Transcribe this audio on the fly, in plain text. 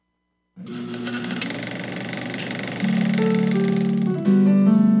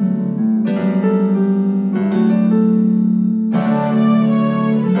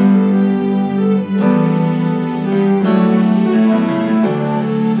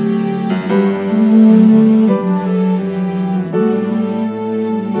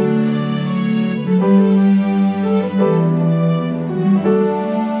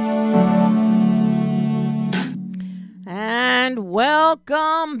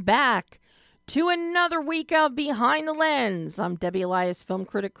Welcome back to another week of Behind the Lens. I'm Debbie Elias, film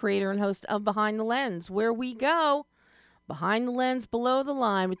critic, creator, and host of Behind the Lens, where we go behind the lens, below the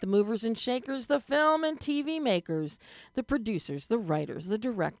line, with the movers and shakers, the film and TV makers, the producers, the writers, the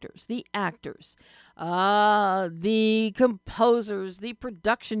directors, the actors, the composers, the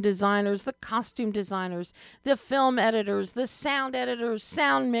production designers, the costume designers, the film editors, the sound editors,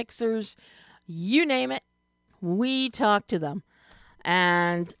 sound mixers, you name it. We talk to them.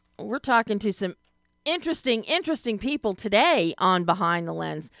 And we're talking to some interesting people today on Behind the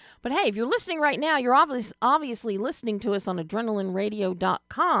Lens. But hey, if you're listening right now, you're obviously listening to us on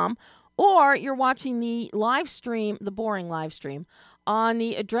adrenalineradio.com, or you're watching the live stream, the boring live stream, on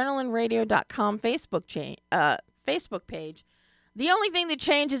the adrenalineradio.com Facebook page. The only thing that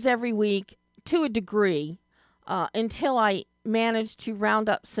changes every week, to a degree, until I manage to round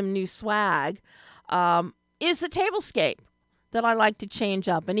up some new swag, is the tablescape that I like to change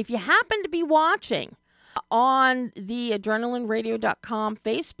up. And if you happen to be watching on the adrenalineradio.com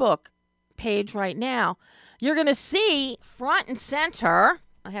Facebook page right now, you're going to see front and center,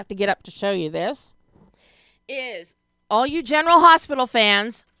 I have to get up to show you this, is all you General Hospital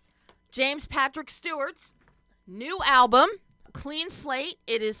fans, James Patrick Stewart's new album, Clean Slate.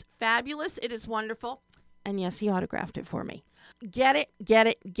 It is fabulous. It is wonderful. And yes, he autographed it for me. Get it, get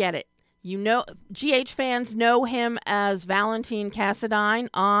it, get it. You know, GH fans know him as Valentine Cassadine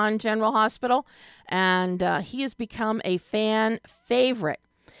on General Hospital, and he has become a fan favorite.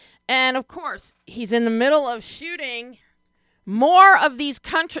 And, of course, he's in the middle of shooting more of these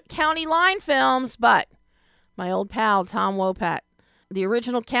county line films, but my old pal, Tom Wopat, the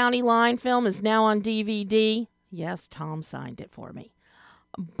original County Line film is now on DVD. Yes, Tom signed it for me.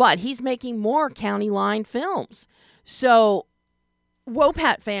 But he's making more County Line films. So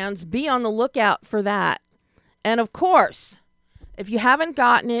Wopat fans, be on the lookout for that. And of course, if you haven't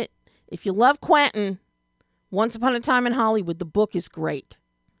gotten it, if you love Quentin, Once Upon a Time in Hollywood, the book is great.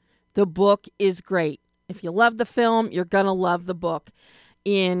 The book is great. If you love the film, you're going to love the book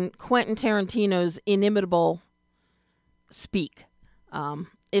in Quentin Tarantino's inimitable speak.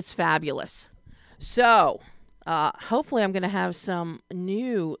 It's fabulous. So, hopefully I'm going to have some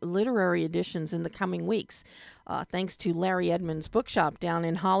new literary editions in the coming weeks. Thanks to Larry Edmonds' bookshop down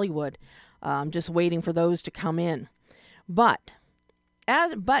in Hollywood. I'm just waiting for those to come in. But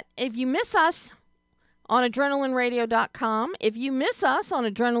if you miss us on adrenalineradio.com, if you miss us on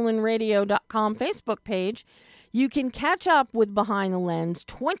adrenalineradio.com Facebook page, you can catch up with Behind the Lens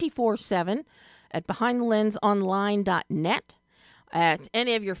 24/7 at behindthelensonline.net, at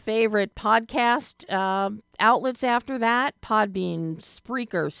any of your favorite podcast outlets after that, Podbean,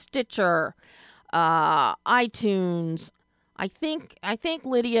 Spreaker, Stitcher, iTunes. I think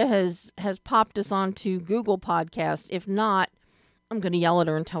Lydia has popped us onto Google Podcast. If not, I'm going to yell at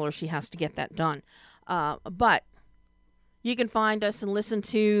her and tell her she has to get that done. But you can find us and listen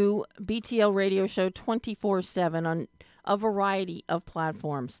to BTL Radio Show 24/7 on a variety of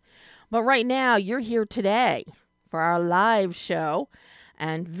platforms. But right now, you're here today for our live show,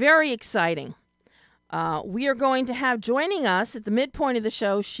 and very exciting. We are going to have joining us at the midpoint of the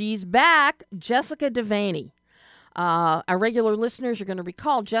show, she's back, Jessica Devaney. Our regular listeners are going to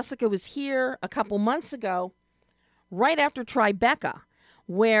recall Jessica was here a couple months ago, right after Tribeca,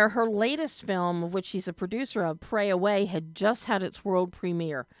 where her latest film, of which she's a producer of, Pray Away, had just had its world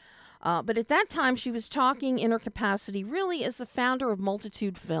premiere. But at that time, she was talking in her capacity really as the founder of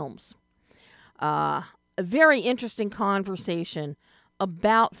Multitude Films. A very interesting conversation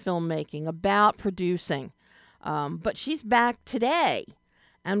about filmmaking, about producing. But she's back today,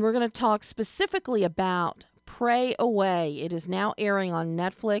 and we're going to talk specifically about Pray Away. It is now airing on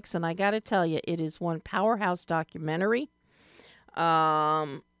Netflix, and I got to tell you, it is one powerhouse documentary.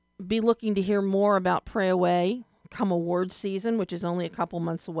 Be looking to hear more about Pray Away come awards season, which is only a couple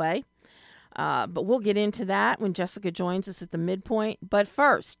months away. But we'll get into that when Jessica joins us at the midpoint. But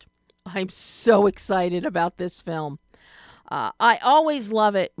first, I'm so excited about this film. I always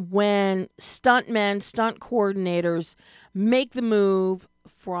love it when stuntmen, stunt coordinators make the move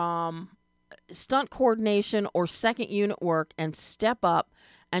from stunt coordination or second unit work and step up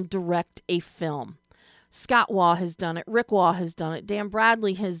and direct a film. Scott Waugh has done it. Rick Waugh has done it. Dan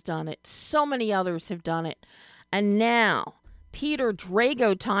Bradley has done it. So many others have done it. And now, Peter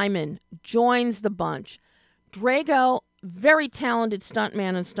Drago Tymon joins the bunch. Drago, very talented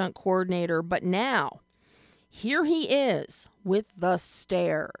stuntman and stunt coordinator, but now, here he is with The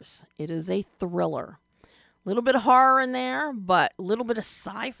Stairs. It is a thriller. A little bit of horror in there, but a little bit of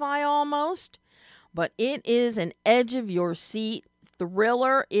sci-fi almost. But it is an edge-of-your-seat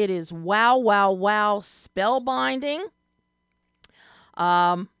thriller. It is wow, wow, wow, spellbinding.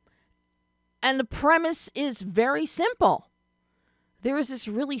 And the premise is very simple. There is this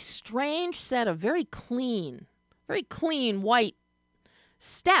really strange set of very clean white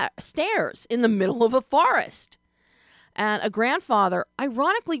stairs in the middle of a forest. And a grandfather,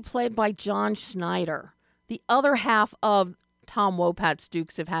 ironically played by John Schneider, the other half of Tom Wopat's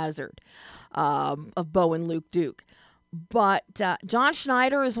Dukes of Hazzard, of Bo and Luke Duke. But John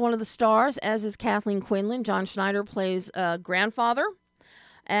Schneider is one of the stars, as is Kathleen Quinlan. John Schneider plays a grandfather,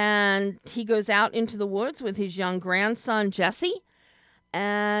 and he goes out into the woods with his young grandson, Jesse,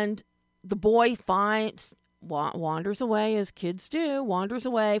 and the boy wanders away, as kids do,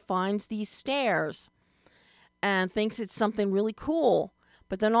 finds these stairs, and thinks it's something really cool.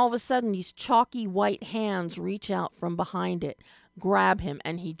 But then all of a sudden, these chalky white hands reach out from behind it, grab him,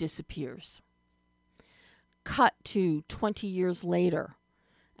 and he disappears. Cut to 20 years later,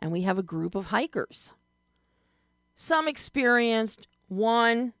 and we have a group of hikers. Some experienced,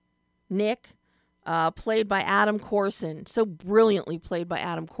 one, Nick, played by Adam Corson, so brilliantly played by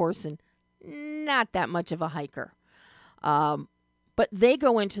Adam Corson, not that much of a hiker. But they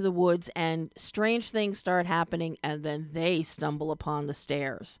go into the woods and strange things start happening, and then they stumble upon the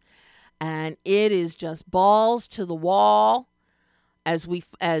stairs. And it is just balls to the wall as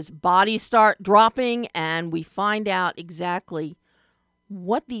bodies start dropping, and we find out exactly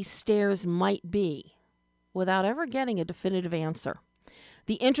what these stairs might be without ever getting a definitive answer.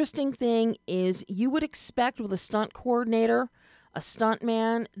 The interesting thing is you would expect with a stunt coordinator, a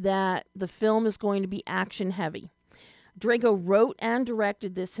stuntman, that the film is going to be action heavy. Drago wrote and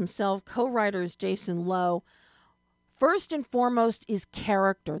directed this himself. Co-writers Jason Lowe. First and foremost is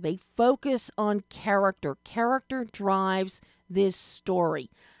character. They focus on character. Character drives this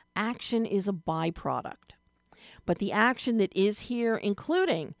story. Action is a byproduct. But the action that is here,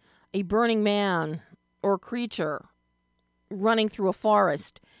 including a burning man or creature running through a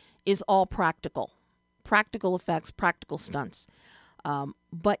forest, is all practical. Practical effects, practical stunts.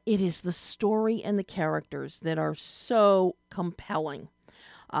 But it is the story and the characters that are so compelling.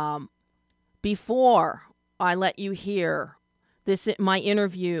 Before I let you hear my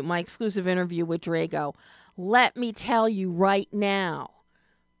exclusive interview with Drago, let me tell you right now,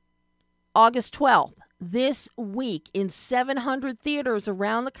 August 12th, this week in 700 theaters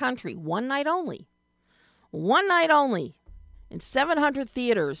around the country, one night only, in 700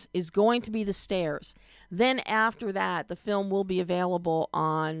 theaters is going to be The Stairs. Then after that, the film will be available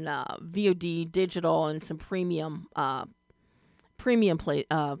on VOD, digital, and some premium play.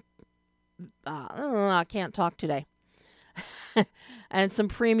 I can't talk today. And some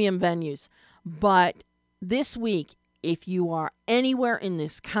premium venues. But this week, if you are anywhere in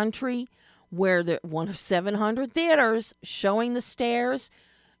this country where one of 700 theaters showing The Stairs,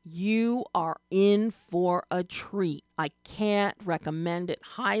 you are in for a treat. I can't recommend it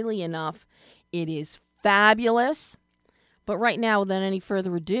highly enough. It is fabulous. But right now, without any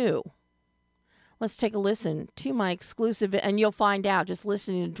further ado, let's take a listen to my exclusive, and you'll find out just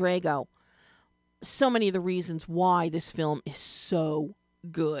listening to Drago so many of the reasons why this film is so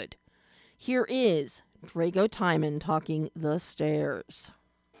good. Here is Drago Tymon talking The Stairs.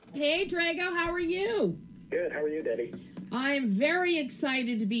 Hey, Drago, how are you? Good. How are you, Debbie? I'm very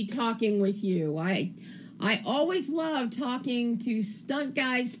excited to be talking with you. I always love talking to stunt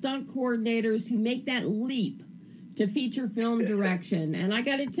guys, stunt coordinators who make that leap to feature film direction. And I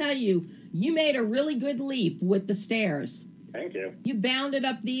got to tell you, you made a really good leap with The Stairs. Thank you. You bounded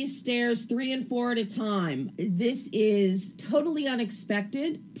up these stairs 3 and 4 at a time. This is totally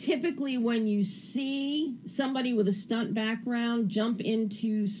unexpected. Typically, when you see somebody with a stunt background jump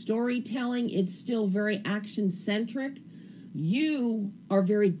into storytelling, it's still very action-centric. You are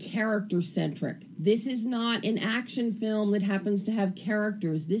very character-centric. This is not an action film that happens to have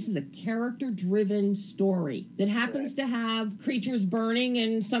characters. This is a character-driven story that happens to have creatures burning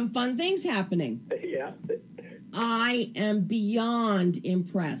and some fun things happening. Yeah. I am beyond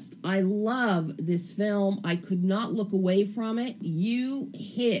impressed. I love this film. I could not look away from it. You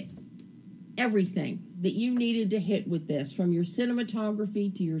hit everything that you needed to hit with this, from your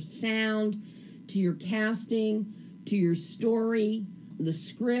cinematography to your sound to your casting to your story, the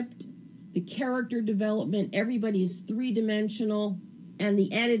script, the character development. Everybody is three-dimensional. And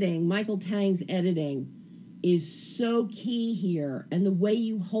the editing, Michael Tang's editing, is so key here. And the way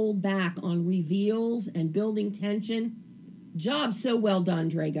you hold back on reveals and building tension, job so well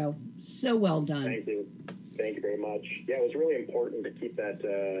done, Drago. So well done. Thank you. Thank you very much. Yeah, it was really important to keep that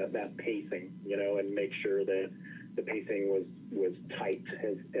pacing, and make sure that the pacing was tight,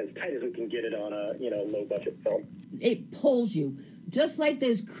 as tight as we can get it on a low budget film. It pulls you, just like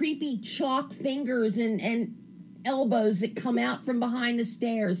those creepy chalk fingers and elbows that come out from behind the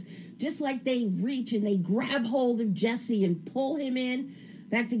stairs. Just like they reach and they grab hold of Jesse and pull him in.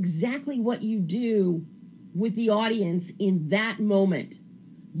 That's exactly what you do with the audience in that moment.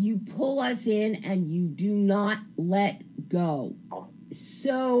 You pull us in and you do not let go.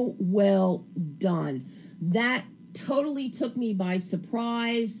 So well done. That totally took me by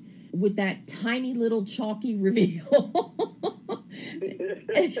surprise with that tiny little chalky reveal.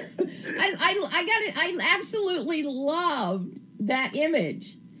 I absolutely loved that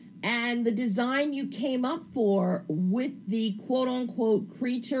image and the design you came up for with the quote-unquote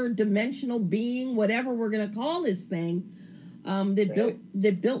creature, dimensional being, whatever we're going to call this thing,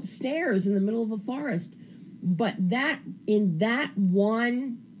 that built stairs in the middle of a forest. But in that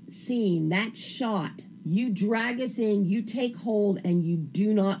one scene, that shot, you drag us in, you take hold, and you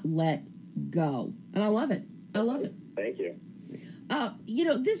do not let go. And I love it. I love it. Thank you.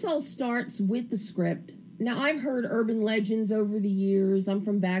 This all starts with the script. Now, I've heard urban legends over the years. I'm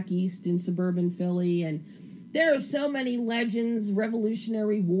from back east in suburban Philly, and there are so many legends,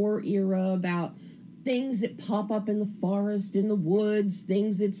 Revolutionary War era, about things that pop up in the forest, in the woods,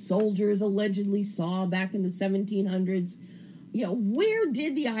 things that soldiers allegedly saw back in the 1700s. Where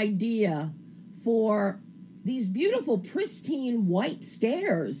did the idea for these beautiful, pristine white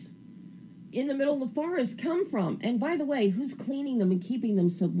stairs in the middle of the forest come from? And by the way, who's cleaning them and keeping them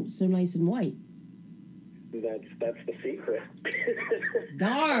so nice and white? That's the secret.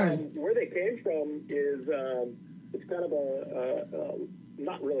 Darn. Where they came from is it's kind of a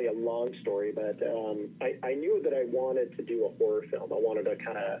not really a long story, but I knew that I wanted to do a horror film. I wanted to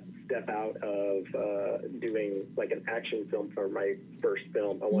kind of step out of doing like an action film for my first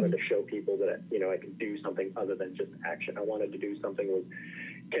film. I wanted to show people that I could do something other than just action. I wanted to do something with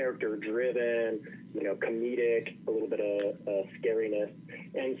character driven, comedic, a little bit of scariness.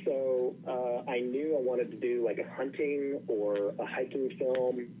 And so I knew I wanted to do like a hunting or a hiking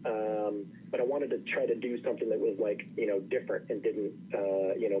film, but I wanted to try to do something that was like, different and didn't,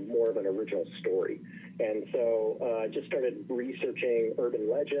 more of an original story. And so I just started researching urban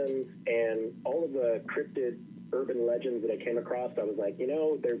legends, and all of the cryptid urban legends that I came across, I was like,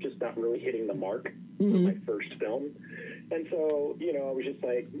 they're just not really hitting the mark for my first film. And so, I was just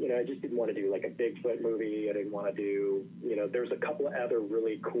like, I just didn't want to do like a Bigfoot movie. I didn't want to do, there's a couple of other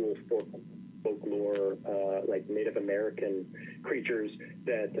really cool folklore, like Native American creatures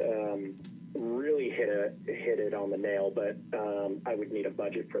that really hit it on the nail, but I would need a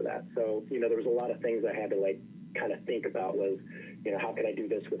budget for that. So, there was a lot of things I had to like kind of think about was, how can I do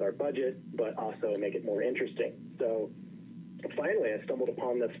this with our budget, but also make it more interesting? So finally I stumbled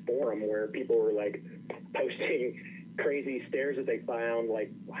upon this forum where people were like posting crazy stairs that they found,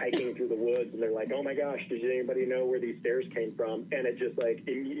 like hiking through the woods, and they're like, oh my gosh, does anybody know where these stairs came from? And it just like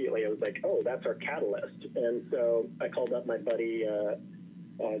immediately I was like, oh, that's our catalyst. And so I called up my buddy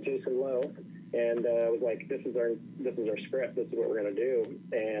Jason Lowe, and I was like, this is our script, this is what we're going to do.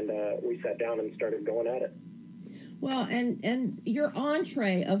 And we sat down and started going at it. Well, and your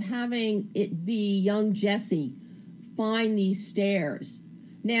entree of having it be young Jesse find these stairs.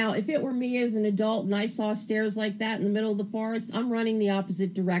 Now, if it were me as an adult and I saw stairs like that in the middle of the forest, I'm running the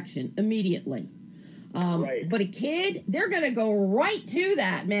opposite direction immediately. Right. But a kid, they're going to go right to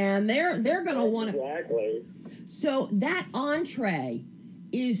that, man. They're going to want to. Exactly. So that entree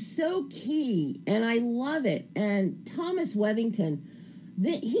is so key, and I love it. And Thomas Wethington,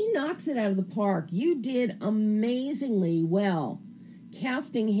 he knocks it out of the park. You did amazingly well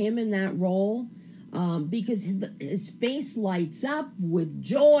casting him in that role. Because his face lights up with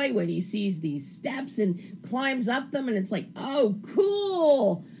joy when he sees these steps and climbs up them, and it's like, oh,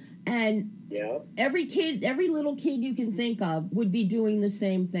 cool. And every little kid you can think of would be doing the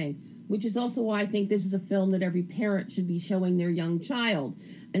same thing, which is also why I think this is a film that every parent should be showing their young child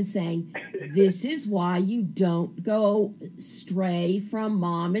and saying, this is why you don't go stray from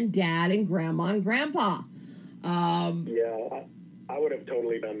mom and dad and grandma and grandpa. I would have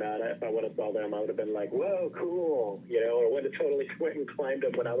totally done that. If I would have saw them, I would have been like, whoa, cool. I would have totally went and climbed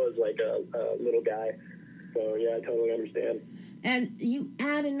up when I was like a little guy. So, yeah, I totally understand. And you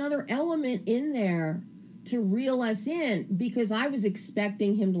add another element in there to reel us in, because I was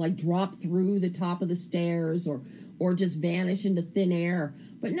expecting him to like drop through the top of the stairs or or just vanish into thin air.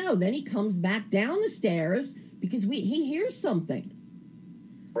 But no, then he comes back down the stairs because he hears something.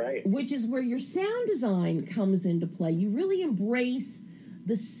 Right. Which is where your sound design comes into play. You really embrace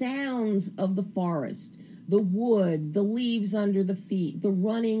the sounds of the forest, the wood, the leaves under the feet, the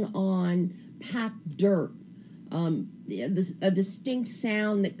running on packed dirt, a distinct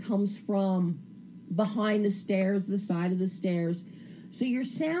sound that comes from behind the stairs, the side of the stairs. So your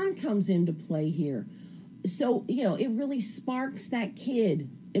sound comes into play here. So, it really sparks that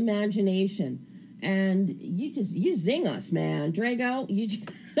kid imagination. And you zing us, man. Drago,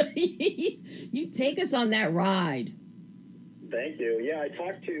 you take us on that ride. Thank you. Yeah, I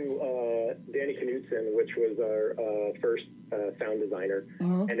talked to Danny Knudsen, which was our first sound designer.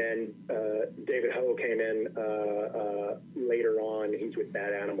 Uh-huh. And then David Ho came in later on. He's with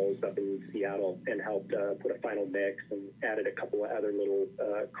Bad Animals up in Seattle and helped put a final mix and added a couple of other little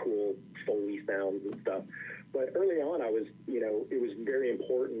cool Foley sounds and stuff. But early on, it was very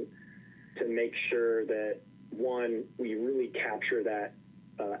important to make sure that, one, we really capture that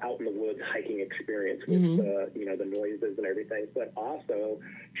out in the woods hiking experience with the noises and everything, but also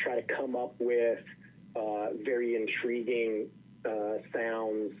try to come up with very intriguing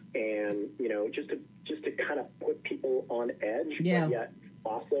sounds and just to kind of put people on edge, but yet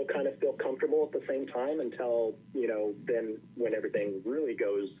also kind of feel comfortable at the same time until then when everything really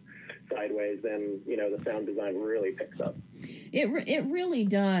goes sideways, then the sound design really picks up. It really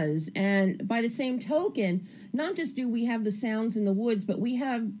does. And by the same token, not just do we have the sounds in the woods, but we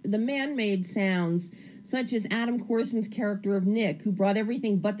have the man-made sounds, such as Adam Corson's character of Nick, who brought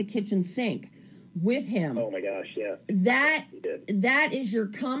everything but the kitchen sink with him. Oh my gosh, yeah. That is your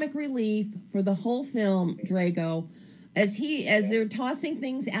comic relief for the whole film, Drago, as they're tossing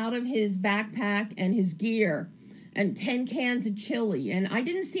things out of his backpack and his gear, and 10 cans of chili. And I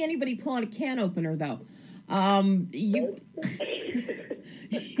didn't see anybody pull out a can opener, though.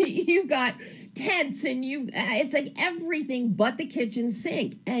 You've got tents and it's like everything but the kitchen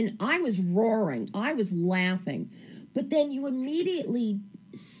sink. And I was roaring. I was laughing. But then you immediately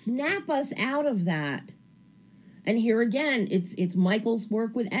snap us out of that. And here again, it's Michael's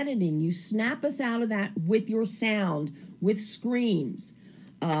work with editing. You snap us out of that with your sound, with screams.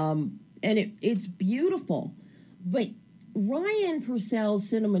 And it's beautiful. But Ryan Purcell's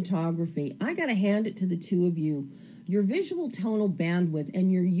cinematography, I got to hand it to the two of you. Your visual tonal bandwidth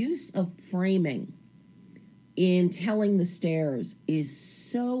and your use of framing in telling the stairs is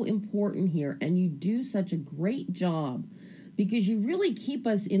so important here. And you do such a great job because you really keep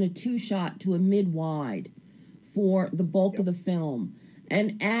us in a 2-shot to a mid-wide for the bulk of the film.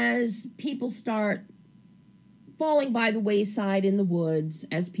 And as people start falling by the wayside in the woods,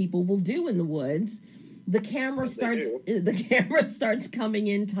 as people will do in the woods, the camera starts coming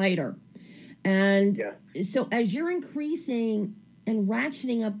in tighter. And so as you're increasing and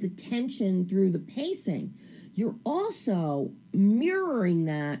ratcheting up the tension through the pacing, you're also mirroring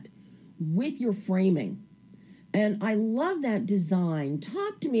that with your framing. And I love that design.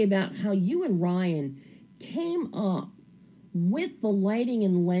 Talk to me about how you and Ryan came up with the lighting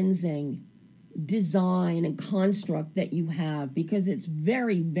and lensing design and construct that you have, because it's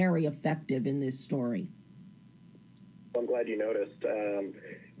very, very effective in this story. I'm glad you noticed.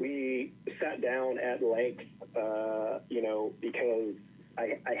 We sat down at length, because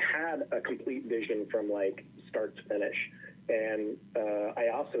I had a complete vision from like start to finish. And I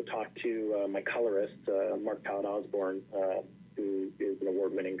also talked to my colorist, Mark Todd Osborne, who is an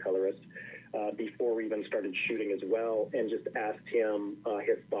award-winning colorist, before we even started shooting as well, and just asked him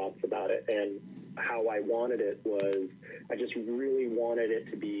his thoughts about it. And how I wanted it was, I just really wanted it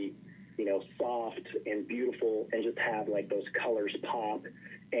to be, soft and beautiful and just have like those colors pop.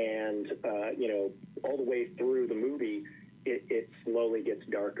 And, all the way through the movie, it slowly gets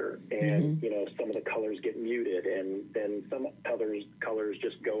darker, and some of the colors get muted, and then some colors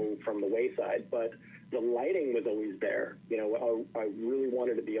just go from the wayside. But the lighting was always there. I really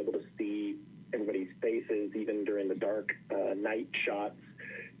wanted to be able to see everybody's faces even during the dark night shots,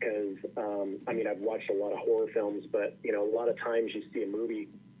 because I've watched a lot of horror films, but a lot of times you see a movie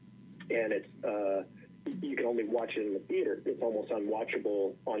and it's you can only watch it in the theater. It's almost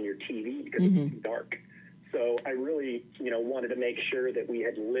unwatchable on your TV because it's too dark. So I really, wanted to make sure that we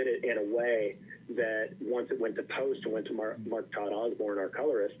had lit it in a way that once it went to post and went to Mark Todd Osborne, our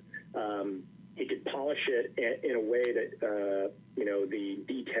colorist, he could polish it in a way that, the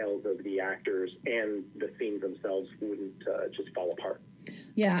details of the actors and the scenes themselves wouldn't just fall apart.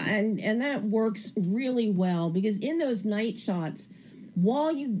 Yeah, and that works really well, because in those night shots,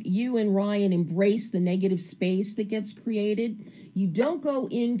 while you and Ryan embrace the negative space that gets created, you don't go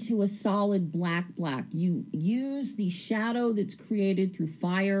into a solid black. You use the shadow that's created through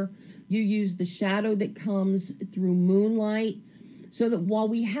fire. You use the shadow that comes through moonlight, so that while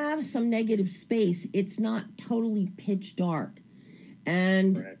we have some negative space, it's not totally pitch dark.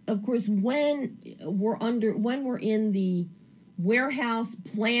 And Right. of course, when we're in the warehouse,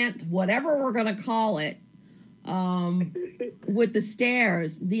 plant, whatever we're going to call it, with the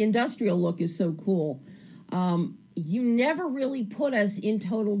stairs, the industrial look is so cool. You never really put us in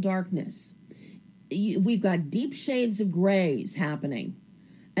total darkness. We've got deep shades of grays happening,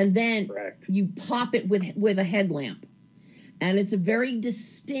 and then Correct. you pop it with a headlamp, and it's a very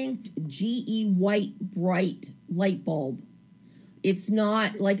distinct GE white bright light bulb. It's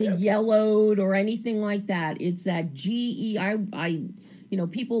not like a yellowed or anything like that. It's that GE.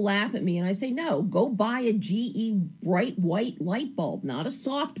 People laugh at me, and I say, no, go buy a GE bright white light bulb, not a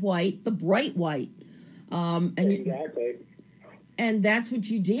soft white, the bright white. Exactly. And that's what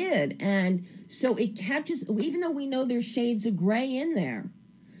you did. And so it catches, even though we know there's shades of gray in there,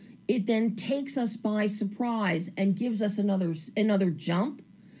 it then takes us by surprise and gives us another jump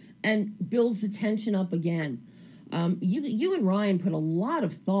and builds the tension up again. You and Ryan put a lot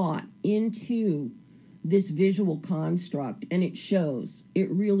of thought into this visual construct, and it shows. It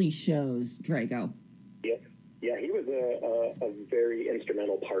really shows, Drago. Yeah, he was a very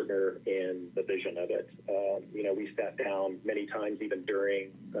instrumental partner in the vision of it. We sat down many times, even during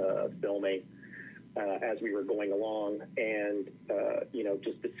filming, as we were going along, and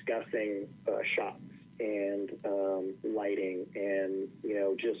just discussing shots and lighting, and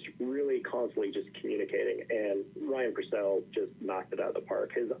just really constantly just communicating. And Ryan Purcell just knocked it out of the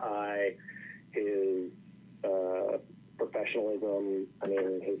park. His eye, his professionalism,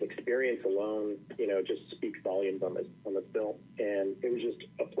 his experience alone, just speaks volumes on this film. And it was just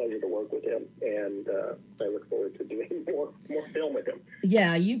a pleasure to work with him. And I look forward to doing more film with him.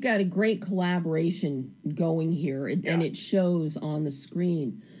 Yeah, you've got a great collaboration going here, and it shows on the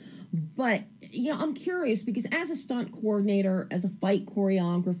screen. But, I'm curious, because as a stunt coordinator, as a fight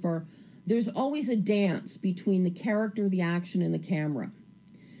choreographer, there's always a dance between the character, the action, and the camera.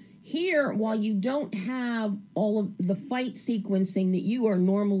 Here, while you don't have all of the fight sequencing that you are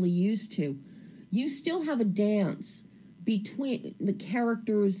normally used to, you still have a dance between the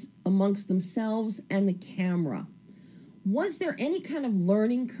characters amongst themselves and the camera. Was there any kind of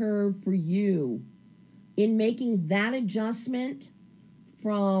learning curve for you in making that adjustment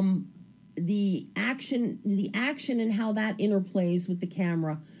from the action and how that interplays with the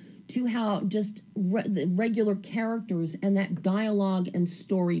camera to how just the regular characters and that dialogue and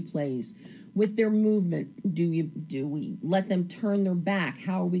story plays with their movement? Do we let them turn their back?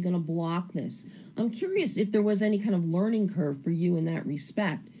 How are we going to block this? I'm curious if there was any kind of learning curve for you in that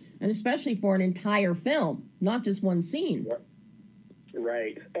respect, and especially for an entire film, not just one scene.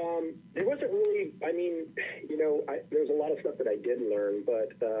 Right. There wasn't really, there's a lot of stuff that I did learn,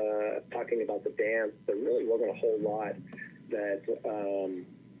 but talking about the dance, there really wasn't a whole lot that,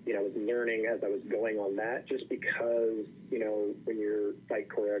 I was learning as I was going on that, just because, when you're fight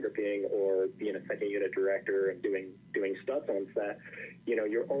choreographing or being a second unit director and doing stunts on set,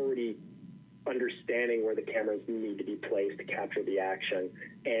 you're already understanding where the cameras need to be placed to capture the action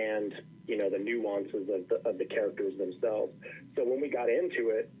and, the nuances of the characters themselves. So when we got into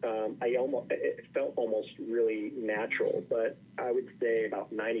it, it felt almost really natural, but I would say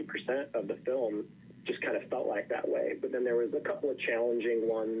about 90% of the film just kind of felt like that way. But then there was a couple of challenging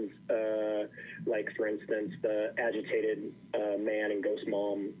ones, like, for instance, the agitated man and ghost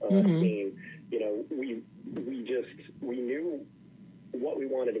mom scene. We knew what we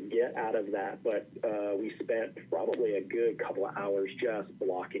wanted to get out of that, but we spent probably a good couple of hours just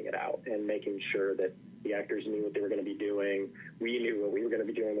blocking it out and making sure that the actors knew what they were going to be doing. We knew what we were going to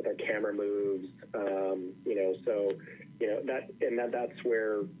be doing with our camera moves, that's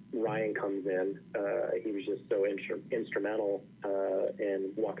where Ryan comes in. He was just so instrumental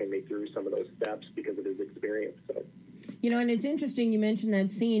in walking me through some of those steps because of his experience. So. And it's interesting you mentioned that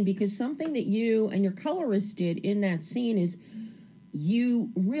scene, because something that you and your colorist did in that scene is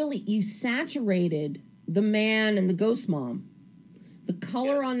you saturated the man and the ghost mom. The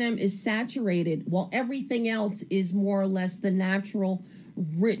color on them is saturated, while everything else is more or less the natural,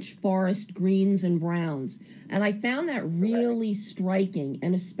 rich forest greens and browns. And I found that really striking,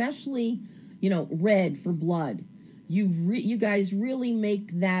 and especially, red for blood. You guys really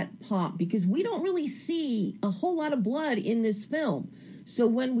make that pop, because we don't really see a whole lot of blood in this film. So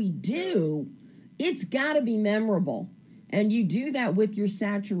when we do, it's got to be memorable. And you do that with your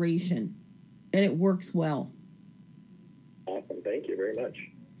saturation, and it works well. Awesome. awesome. Thank you very much.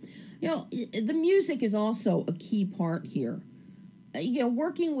 You know, the music is also a key part here. You know,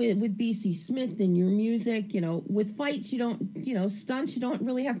 working with B.C. Smith and your music, you know, with fights, you don't, you know, stunts, you don't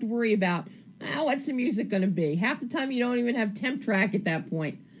really have to worry about, what's the music going to be? Half the time you don't even have temp track at that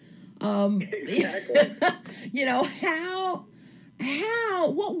point. Exactly. You know,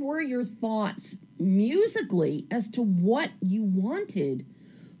 what were your thoughts musically as to what you wanted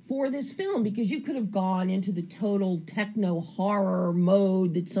for this film? Because you could have gone into the total techno horror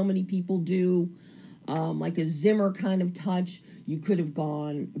mode that so many people do, like a Zimmer kind of touch. You could have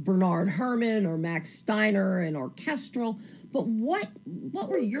gone Bernard Herrmann or Max Steiner and orchestral. But what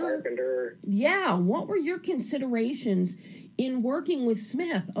were your what were your considerations in working with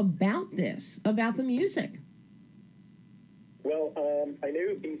Smith about this, about the music? Well, I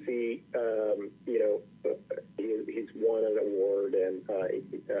knew BC, you know, he's won an award and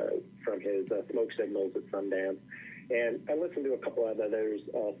from his Smoke Signals at Sundance. And I listened to a couple of others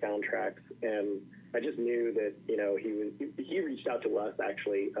soundtracks, and I just knew that, you know, he reached out to us,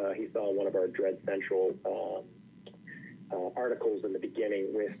 actually. He saw one of our Dread Central articles in the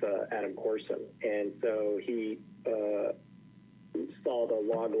beginning with Adam Corson. And so he saw the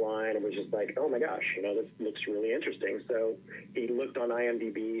log line and was just like, oh my gosh, you know, this looks really interesting. So he looked on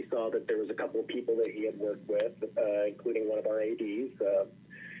IMDb, saw that there was a couple of people that he had worked with, including one of our ADs,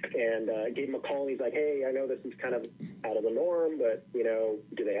 and gave him a call. And he's like, hey, I know this is kind of out of the norm, but, you know,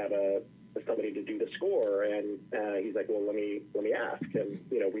 do they have somebody to do the score? And he's like, well, let me ask. And,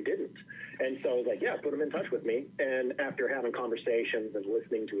 you know, we didn't. And so I was like, yeah, put him in touch with me. And after having conversations and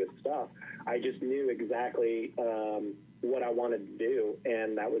listening to his stuff, I just knew exactly what I wanted to do.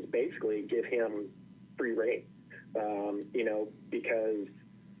 And that was basically give him free rein, you know, because,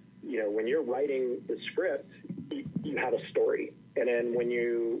 you know, when you're writing the script, you have a story. And then when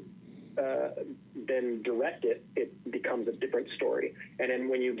you then direct it, it becomes a different story. And then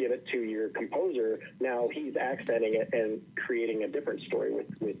when you give it to your composer, now he's accenting it and creating a different story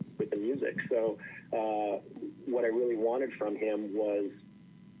with the music. So what I really wanted from him was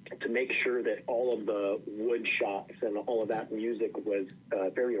to make sure that all of the wood shots and all of that music was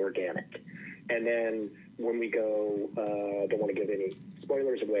very organic. And then when we go, don't want to give any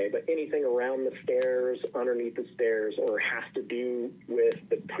spoilers away, but anything around the stairs, underneath the stairs, or has to do with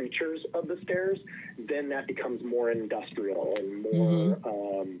the creatures of the stairs, then that becomes more industrial and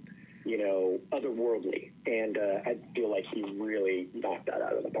more, you know, otherworldly. And I feel like he really knocked that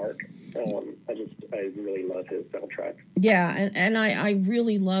out of the park. I really love his soundtrack. Yeah, and I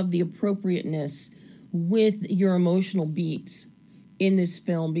really love the appropriateness with your emotional beats in this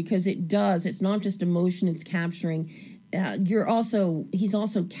film, because it's not just emotion it's capturing. He's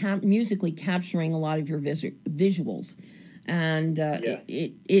also musically capturing a lot of your visuals, and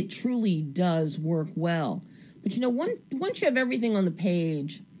it truly does work well. But you know, once you have everything on the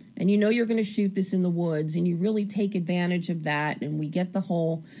page, and you know you're going to shoot this in the woods, and you really take advantage of that, and we get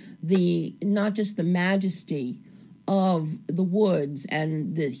not just the majesty of the woods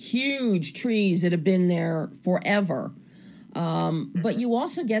and the huge trees that have been there forever, but you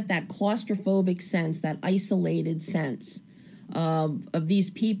also get that claustrophobic sense, that isolated sense of these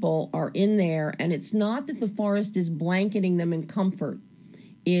people are in there, and it's not that the forest is blanketing them in comfort,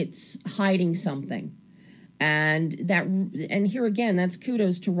 it's hiding something. And here again, that's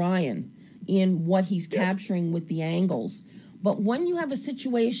kudos to Ryan in what he's capturing with the angles. But when you have a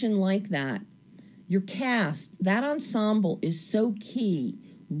situation like that, your cast, that ensemble is so key.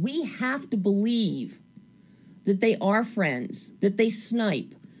 We have to believe that they are friends, that they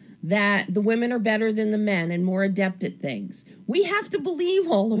snipe, that the women are better than the men and more adept at things. We have to believe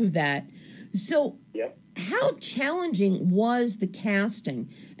all of that. So how challenging was the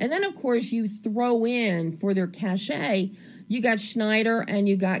casting? And then, of course, you throw in, for their cachet, you got Schneider and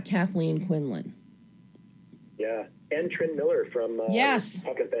you got Kathleen Quinlan. Yeah, and Trin Miller from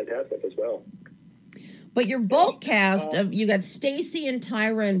Talking Fantastic as well. But your bulk cast of, you got Stacy and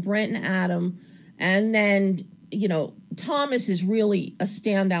Tyra and Brent and Adam, and then, you know, Thomas is really a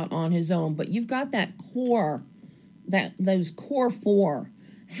standout on his own, but you've got that core, those core four.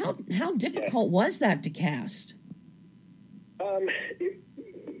 How difficult was that to cast?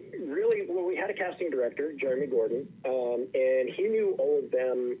 Really, well, we had a casting director, Jeremy Gordon, and he knew all of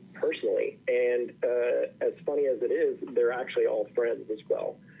them personally. And as funny as it is, they're actually all friends as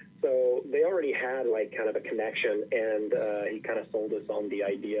well. So they already had like kind of a connection, and he kind of sold us on the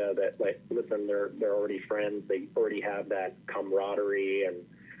idea that, like, listen, they're already friends. They already have that camaraderie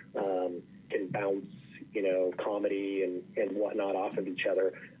and can bounce, you know, comedy and whatnot off of each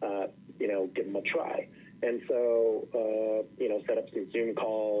other. You know, give them a try. And so, you know, set up some Zoom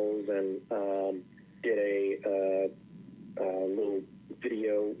calls and did a little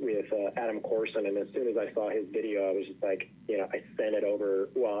video with Adam Corson, and as soon as I saw his video, I was just like, I sent it over.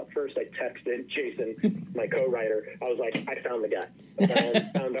 Well, at first I texted Jason, my co-writer. I was like, I found the guy.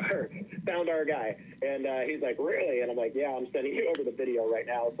 Found our guy. And he's like, really? And I'm like, yeah, I'm sending you over the video right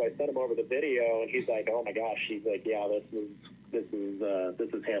now. So I sent him over the video, and he's like, oh my gosh. He's like, yeah, this is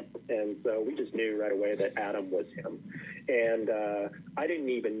him. And so we just knew right away that Adam was him. And I didn't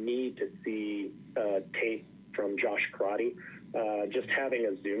even need to see tape from Josh Karate. Just having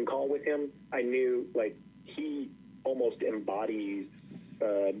a Zoom call with him, I knew, like, he almost embodies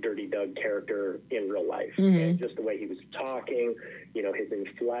Dirty Doug character in real life. Mm-hmm. And just the way he was talking, his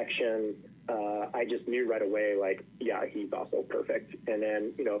inflection, I just knew right away, like, yeah, he's also perfect. And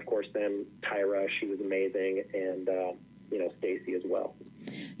then, of course, then Tyra, she was amazing, and, Stacy as well.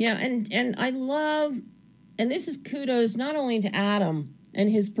 Yeah, and I love, and this is kudos not only to Adam and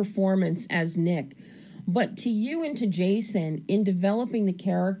his performance as Nick, but to you and to Jason in developing the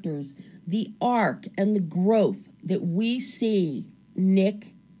characters, the arc and the growth that we see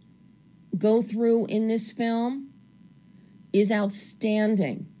Nick go through in this film is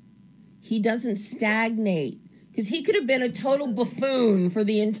outstanding. He doesn't stagnate, because he could have been a total buffoon for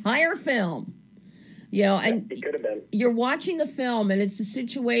the entire film. And he could have been. You're watching the film, and it's a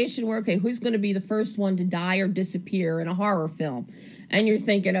situation where, okay, who's going to be the first one to die or disappear in a horror film? And you're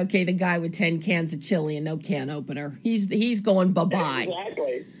thinking, okay, the guy with 10 cans of chili and no can opener, he's going bye-bye.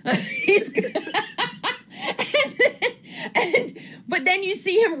 Exactly. But then you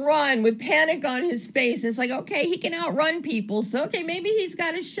see him run with panic on his face. It's like, okay, he can outrun people, so okay, maybe he's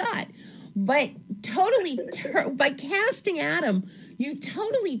got a shot. But totally, by casting Adam, you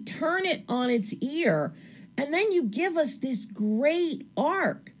totally turn it on its ear, and then you give us this great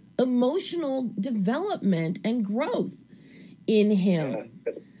arc, emotional development and growth in him.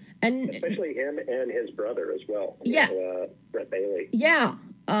 And especially him and his brother as well. Brett Bailey. Yeah.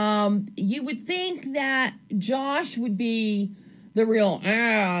 You would think that Josh would be the real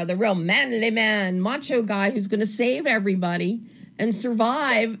manly man, macho guy who's going to save everybody and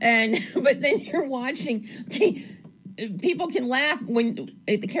survive. But then you're watching, okay, people can laugh when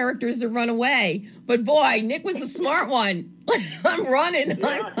the characters that run away, but boy, Nick was a smart one. I'm running.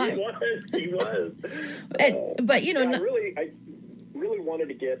 Yeah, he was. But I really wanted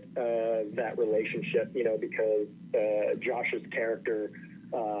to get that relationship, because Josh's character,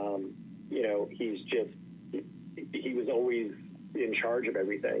 he was always in charge of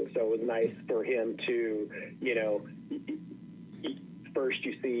everything. So it was nice for him to, first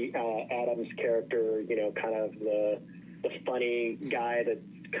you see Adam's character, kind of the funny guy that's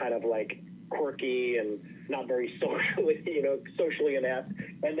kind of like quirky and not very socially inept.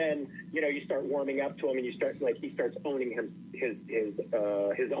 And then, you start warming up to him, and he starts owning his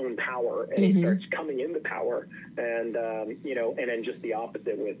own power, and he starts coming into power. And, and then just the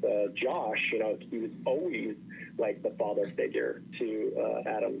opposite with Josh, he was always like the father figure to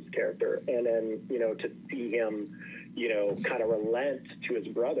Adam's character. And then, to see him, kind of relent to his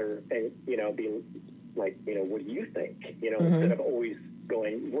brother and, be like, what do you think? Instead of always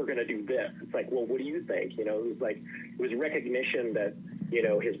going, we're going to do this. It's like, well, what do you think? It was recognition that,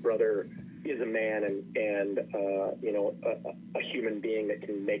 his brother is a man and a human being that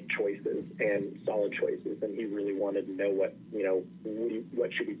can make choices and solid choices. And he really wanted to know what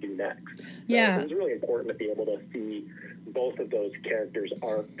should we do next? Yeah. So it was really important to be able to see both of those characters'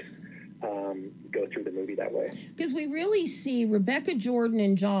 arcs go through the movie that way. Because we really see Rebecca Jordan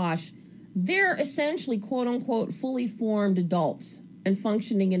and Josh, they're essentially, quote unquote, fully formed adults and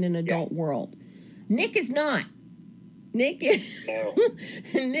functioning in an adult world. Nick is not. Nick is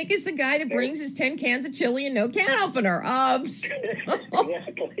the guy that brings his 10 cans of chili and no can opener.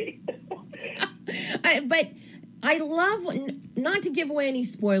 Exactly. But I love, not to give away any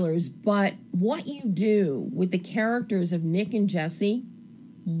spoilers, but what you do with the characters of Nick and Jesse,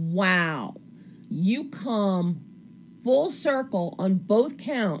 wow. You come full circle on both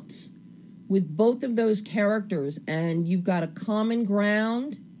counts with both of those characters, and you've got a common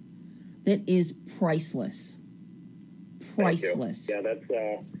ground that is priceless. Priceless. Yeah,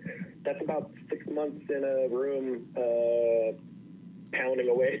 that's about 6 months in a room pounding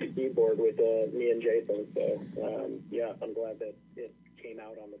away at the keyboard with me and Jason. So, I'm glad that it came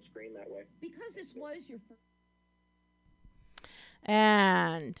out on the screen that way. Because this was your first.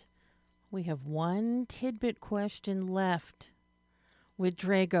 And we have one tidbit question left with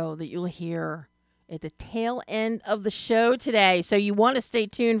Drago that you'll hear at the tail end of the show today. So you want to stay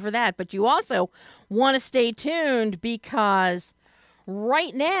tuned for that, but you also want to stay tuned because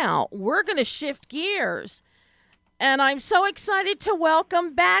right now we're going to shift gears. And I'm so excited to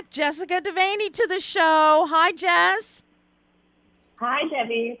welcome back Jessica Devaney to the show. Hi, Jess. Hi,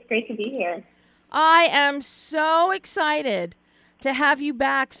 Debbie. It's great to be here. I am so excited to have you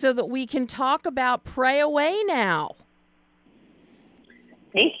back so that we can talk about Pray Away now.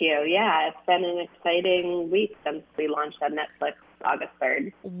 Thank you. Yeah, it's been an exciting week since we launched on Netflix August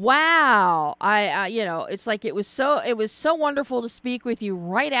 3rd. Wow. It's like it was so wonderful to speak with you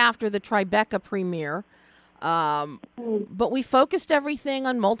right after the Tribeca premiere. But we focused everything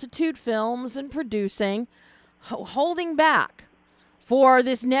on Multitude Films and producing, holding back for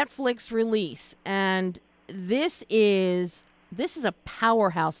this Netflix release. And this is a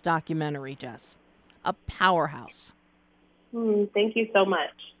powerhouse documentary, Jess. A powerhouse. Thank you so much.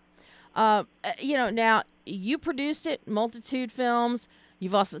 Now you produced it, Multitude Films.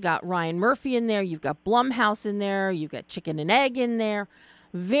 You've also got Ryan Murphy in there. You've got Blumhouse in there. You've got Chicken and Egg in there.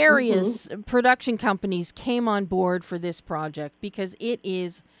 Various production companies came on board for this project because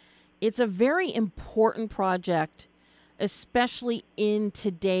it's a very important project, especially in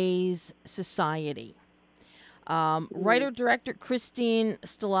today's society. Writer-director Christine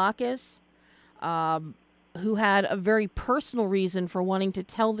Stelakis, who had a very personal reason for wanting to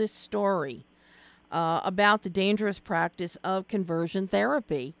tell this story about the dangerous practice of conversion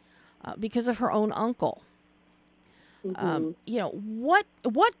therapy because of her own uncle. What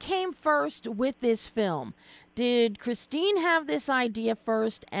came first with this film? Did Christine have this idea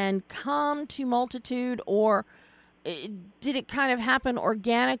first and come to Multitude, or did it kind of happen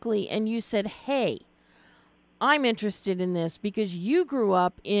organically and you said, hey, I'm interested in this because you grew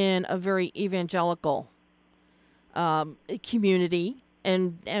up in a very evangelical community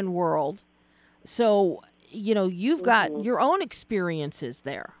and world. So, you've got your own experiences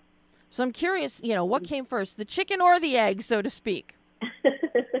there. So I'm curious, what came first, the chicken or the egg, so to speak?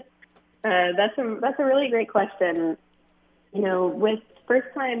 That's a really great question. With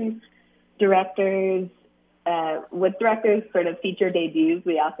first-time directors, with directors' sort of feature debuts,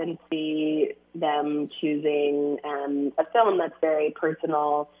 we often see them choosing a film that's very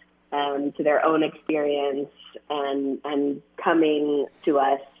personal to their own experience and coming to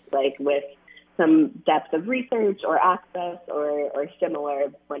us like with some depth of research or access or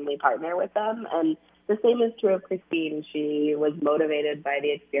similar when we partner with them. And the same is true of Christine. She was motivated by the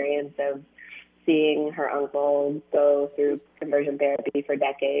experience of seeing her uncle go through conversion therapy for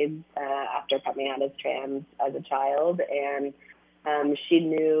decades after coming out as trans as a child. And she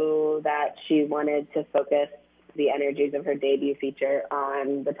knew that she wanted to focus the energies of her debut feature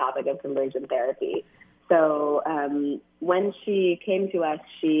on the topic of conversion therapy. So when she came to us,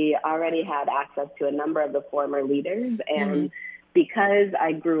 she already had access to a number of the former leaders. And because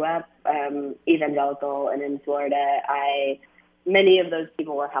I grew up evangelical and in Florida, many of those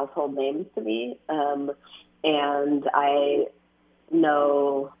people were household names to me. And I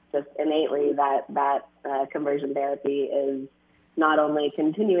know just innately that conversion therapy is not only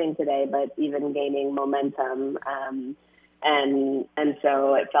continuing today, but even gaining momentum. And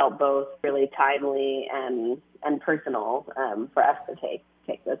so it felt both really timely and personal for us to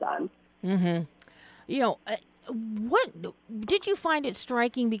take this on. What did you find it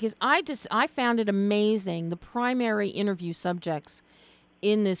striking? Because I found it amazing, the primary interview subjects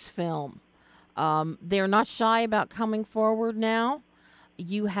in this film. They're not shy about coming forward now.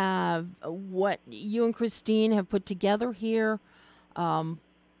 You have what you and Christine have put together here.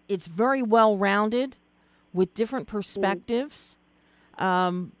 It's very well-rounded with different perspectives.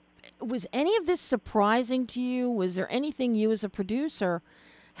 Was any of this surprising to you? Was there anything you as a producer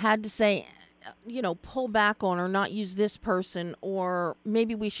had to say, pull back on or not use this person, or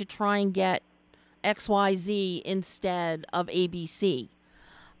maybe we should try and get XYZ instead of ABC?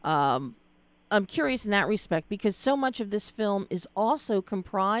 I'm curious in that respect because so much of this film is also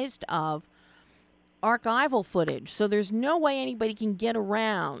comprised of archival footage. So there's no way anybody can get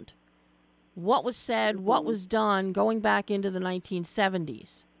around what was said, what was done going back into the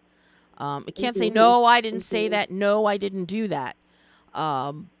 1970s. It can't say, no, I didn't say that. No, I didn't do that.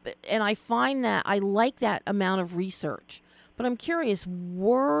 And I find that I like that amount of research. But I'm curious,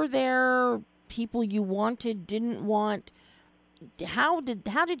 were there people you wanted, didn't want? How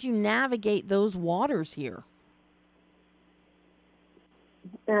did you navigate those waters here?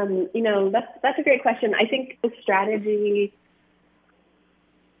 That's a great question. I think the strategy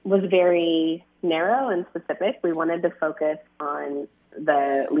was very narrow and specific. We wanted to focus on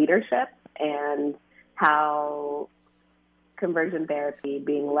the leadership and how conversion therapy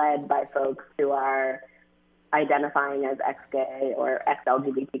being led by folks who are identifying as ex-gay or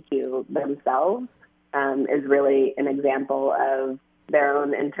ex-LGBTQ themselves is really an example of their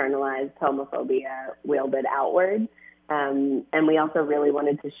own internalized homophobia wielded outward. And we also really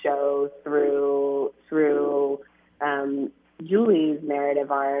wanted to show through Julie's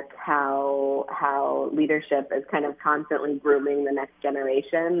narrative arc, how leadership is kind of constantly grooming the next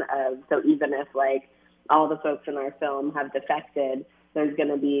generation of, so even if like all the folks in our film have defected, there's going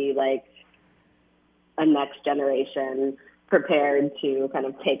to be like a next generation prepared to kind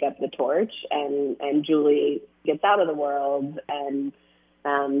of take up the torch, and Julie gets out of the world, and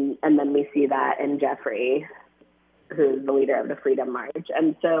then we see that in Jeffrey, who's the leader of the Freedom March.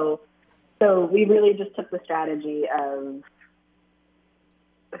 And so we really just took the strategy of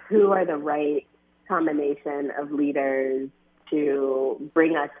who are the right combination of leaders to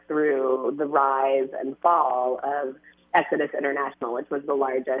bring us through the rise and fall of Exodus International, which was the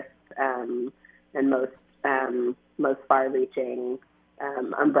largest and most far-reaching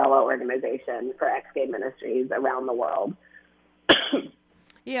umbrella organization for ex-gay ministries around the world.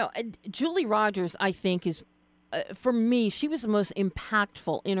 Julie Rogers, I think, is, for me, she was the most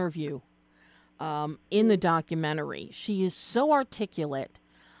impactful interview in the documentary. She is so articulate.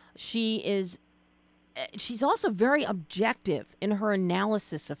 She's also very objective in her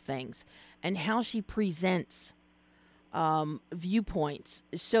analysis of things and how she presents viewpoints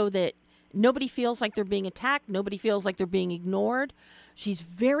so that nobody feels like they're being attacked. Nobody feels like they're being ignored. She's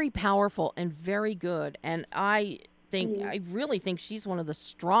very powerful and very good. And I really think she's one of the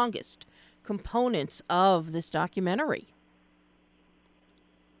strongest components of this documentary.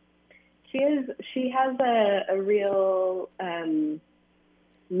 She has a real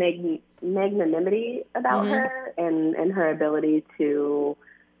magnanimity about her, and her ability to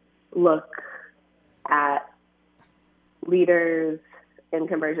look at leaders in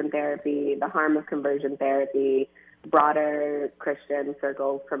conversion therapy, the harm of conversion therapy, broader Christian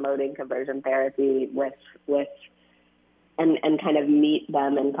circles promoting conversion therapy and kind of meet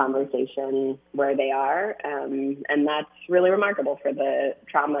them in conversation where they are. And that's really remarkable for the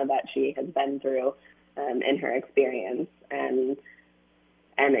trauma that she has been through in her experience. And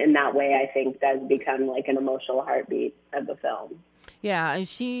in that way, I think does become like an emotional heartbeat of the film. Yeah,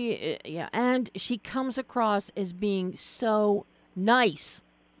 and she comes across as being so nice.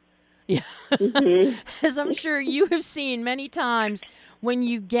 Yeah. As I'm sure you have seen many times when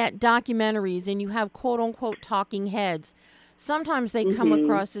you get documentaries and you have quote unquote talking heads, sometimes they come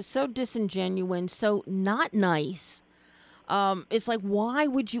across as so disingenuous, so not nice. It's like, why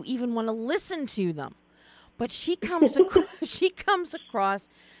would you even want to listen to them? But she comes across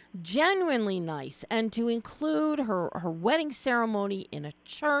genuinely nice, and to include her wedding ceremony in a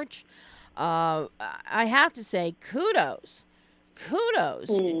church, I have to say kudos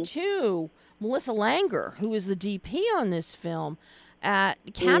to Melissa Langer, who is the DP on this film, at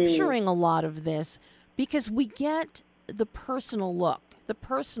capturing a lot of this, because we get the personal look, the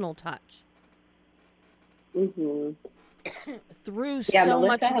personal touch through so Melissa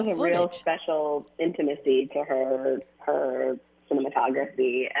much of the footage. has a real special intimacy to her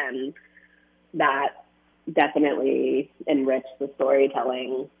cinematography, and that definitely enriched the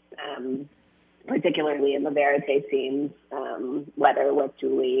storytelling, particularly in the verite scenes, whether with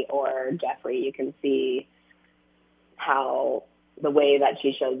Julie or Jeffrey. You can see how the way that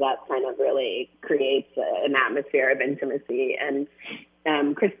she shows up kind of really creates an atmosphere of intimacy. And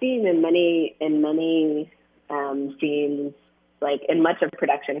Christine, in many scenes, like in much of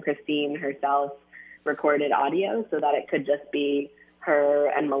production, Christine herself recorded audio so that it could just be her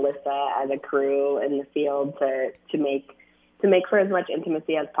and Melissa as a crew in the field to make for as much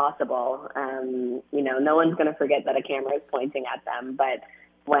intimacy as possible. No one's going to forget that a camera is pointing at them, but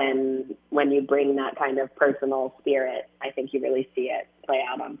when you bring that kind of personal spirit, I think you really see it play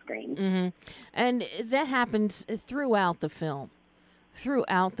out on screen. And that happens throughout the film.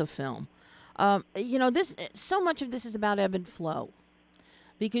 This, so much of this is about ebb and flow,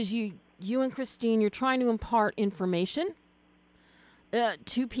 because you and Christine, you're trying to impart information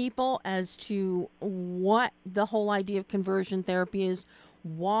to people as to what the whole idea of conversion therapy is,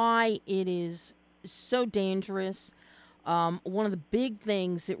 why it is so dangerous. One of the big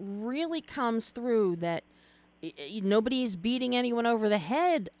things that really comes through that nobody is beating anyone over the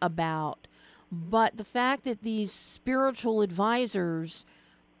head about, but the fact that these spiritual advisors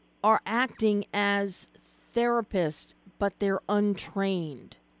are acting as therapists, but they're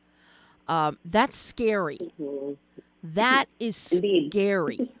untrained. That's scary. That is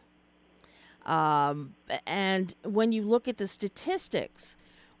scary. And when you look at the statistics,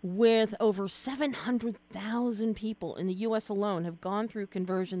 with over 700,000 people in the U.S. alone have gone through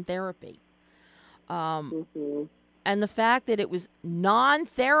conversion therapy. And the fact that it was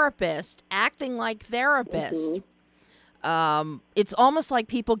non-therapist acting like therapist, it's almost like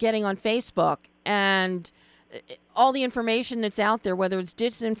people getting on Facebook and all the information that's out there, whether it's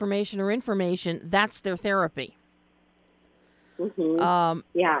disinformation or information, that's their therapy.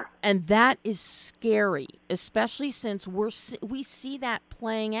 Yeah. And that is scary, especially since we see that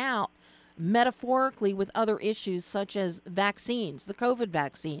playing out metaphorically with other issues such as vaccines, the COVID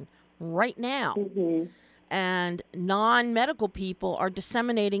vaccine right now. And non-medical people are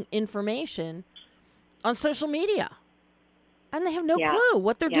disseminating information on social media. And they have no clue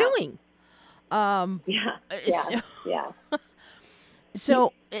what they're doing.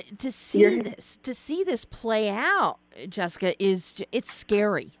 So to see this play out, Jessica, it's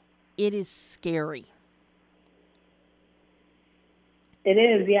scary. It is scary. It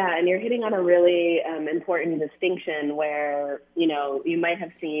is, yeah. And you're hitting on a really important distinction where, you might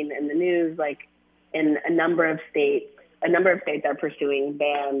have seen in the news, like in a number of states are pursuing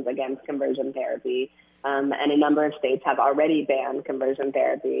bans against conversion therapy. And a number of states have already banned conversion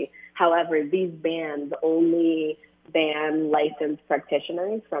therapy. However, these bans only ban licensed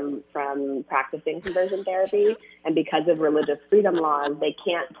practitioners from practicing conversion therapy. And because of religious freedom laws, they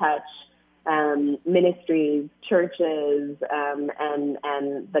can't touch ministries, churches, and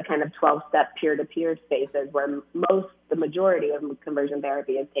the kind of 12-step peer-to-peer spaces where the majority of conversion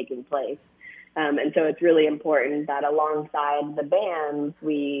therapy is taking place. And so it's really important that alongside the bans,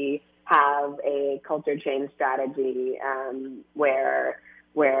 we have a culture change strategy where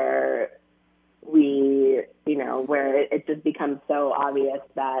we, where it just becomes so obvious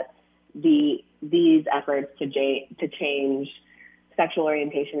that these efforts to change sexual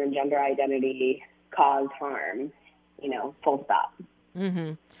orientation and gender identity cause harm, full stop.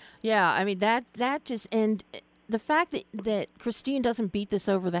 Yeah, I mean, that just, and the fact that Christine doesn't beat this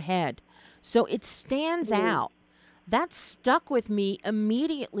over the head, so it stands out. That stuck with me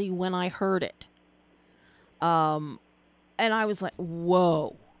immediately when I heard it. And I was like,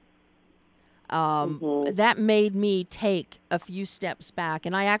 whoa. That made me take a few steps back,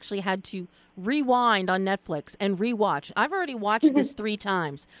 and I actually had to rewind on Netflix and rewatch. I've already watched this 3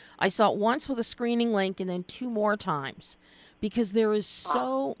 times. I saw it once with a screening link and then 2 more times because there is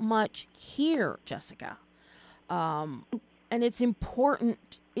so much here, Jessica. And it's important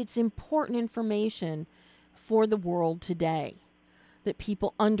information for the world today, that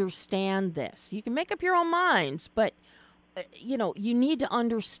people understand this. You can make up your own minds, but you need to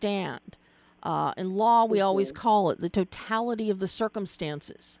understand. In law, we always call it the totality of the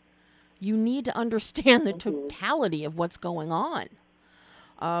circumstances. You need to understand the totality of what's going on.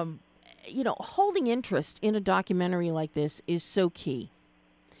 Holding interest in a documentary like this is so key,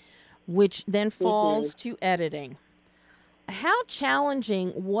 which then falls to editing. How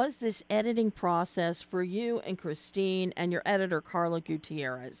challenging was this editing process for you and Christine and your editor, Carla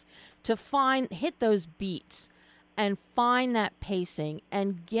Gutierrez, to hit those beats and find that pacing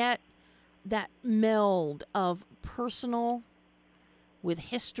and get that meld of personal with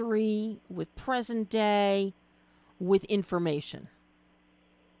history, with present day, with information?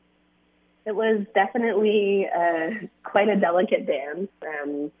 It was definitely quite a delicate dance.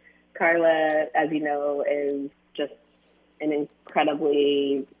 Carla, as you know, is just an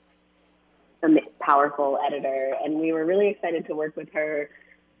incredibly powerful editor, and we were really excited to work with her,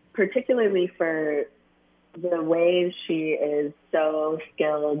 particularly for the ways she is so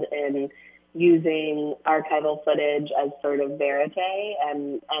skilled in using archival footage as sort of verite,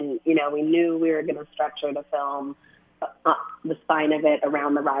 and we knew we were going to structure the film, the spine of it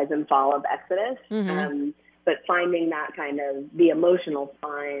around the rise and fall of Exodus, but finding that kind of the emotional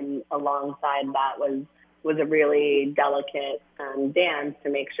spine alongside that was a really delicate dance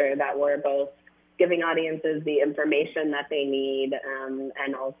to make sure that we're both giving audiences the information that they need,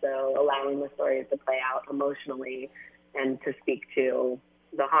 and also allowing the stories to play out emotionally and to speak to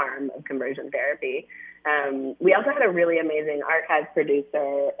the harm of conversion therapy. We also had a really amazing archive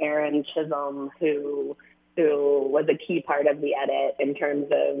producer, Aaron Chisholm, who was a key part of the edit in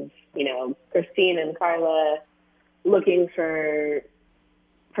terms of, Christine and Carla looking for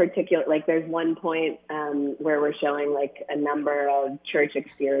particular, like there's one point where we're showing like a number of church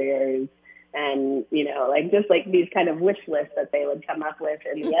exteriors and, just like these kind of wish lists that they would come up with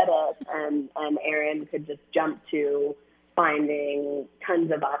in the edit, and Aaron could just jump to finding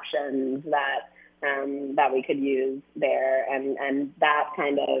tons of options that we could use there, and that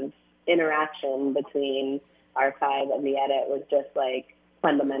kind of interaction between archive and the edit was just like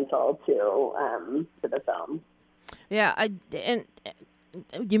fundamental to the film. Yeah, and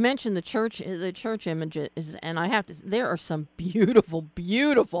you mentioned the church images, and I have to. There are some beautiful,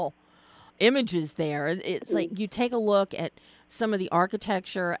 beautiful images there. It's like you take a look at some of the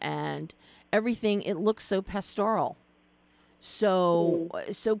architecture and everything. It looks so pastoral, so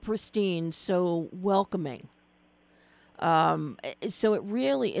pristine, so welcoming. So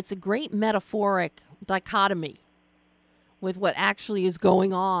it's a great metaphoric dichotomy with what actually is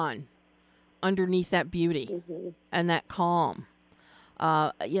going on underneath that beauty and that calm.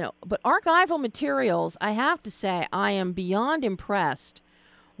 But archival materials, I have to say, I am beyond impressed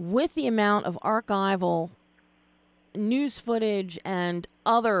with the amount of archival news footage and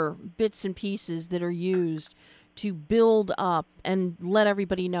other bits and pieces that are used to build up and let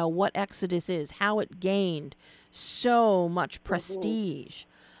everybody know what Exodus is, how it gained so much prestige.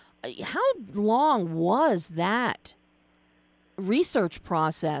 How long was that research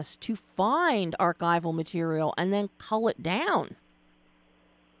process to find archival material and then cull it down?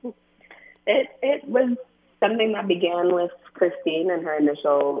 It was something that began with Christine and her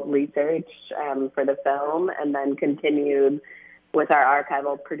initial research for the film, and then continued with our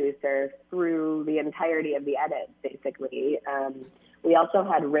archival producer through the entirety of the edit, basically. We also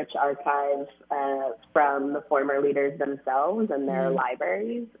had rich archives from the former leaders themselves and their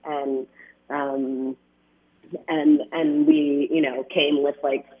libraries, and we, came with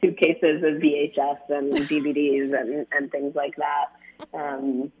like suitcases of VHS and DVDs and things like that,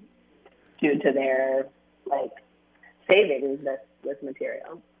 due to their saving this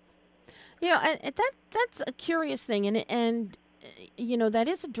material. Yeah, and that's a curious thing, and that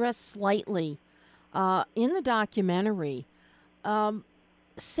is addressed slightly in the documentary,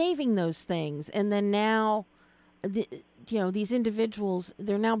 saving those things, and then now, these individuals,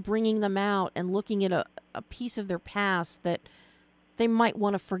 they're now bringing them out and looking at a piece of their past that they might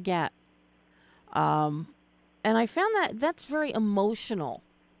want to forget. And I found that's very emotional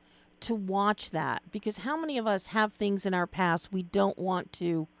to watch that, because how many of us have things in our past we've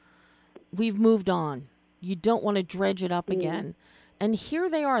moved on. You don't want to dredge it up again. And here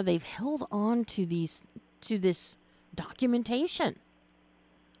they are, they've held on to this documentation.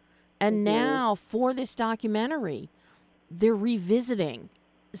 And now for this documentary, they're revisiting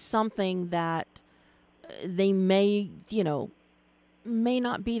something that they may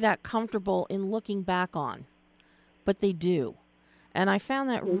not be that comfortable in looking back on, but they do. And I found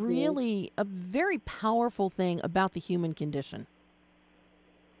that really a very powerful thing about the human condition.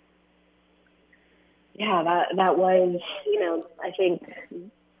 Yeah, that was, I think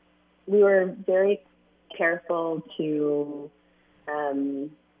we were very careful to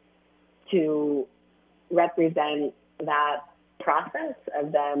represent that process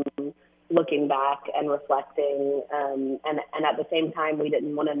of them looking back and reflecting, and at the same time, we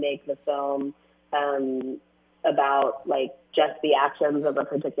didn't want to make the film about just the actions of a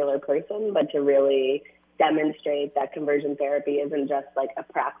particular person, but to really demonstrate that conversion therapy isn't just a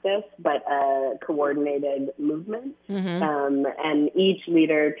practice, but a coordinated movement. And each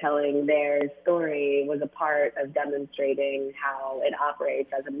leader telling their story was a part of demonstrating how it operates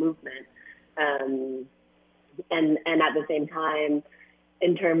as a movement. And at the same time,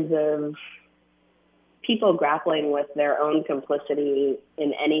 in terms of people grappling with their own complicity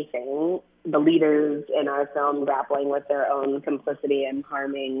in anything, the leaders in our film grappling with their own complicity in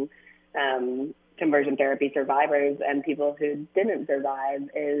harming conversion therapy survivors and people who didn't survive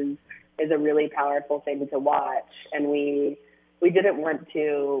is a really powerful thing to watch. And we didn't want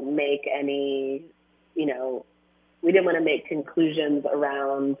to make any, we didn't want to make conclusions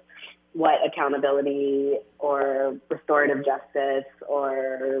around what accountability or restorative justice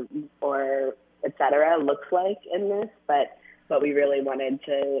or et cetera looks like in this, but we really wanted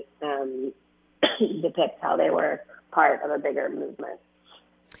to depict how they were part of a bigger movement.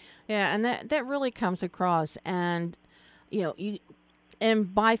 Yeah, and that really comes across, and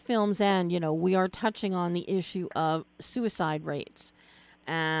and by film's end, we are touching on the issue of suicide rates,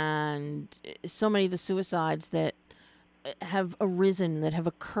 and so many of the suicides that have arisen, that have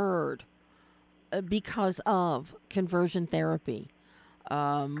occurred because of conversion therapy,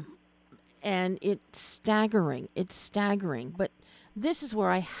 and it's staggering. It's staggering, but this is where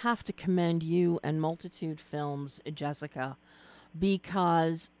I have to commend you and Multitude Films, Jessica,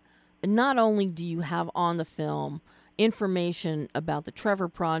 because not only do you have on the film information about the Trevor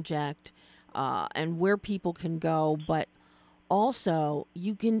Project and where people can go, but also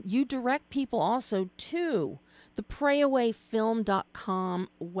you direct people also to the PrayAwayFilm.com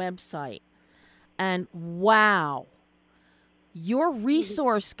website. And wow, your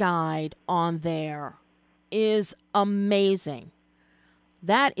resource guide on there is amazing.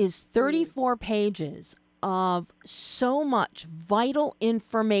 That is 34 pages of so much vital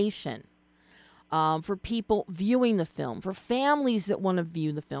information for people viewing the film, for families that want to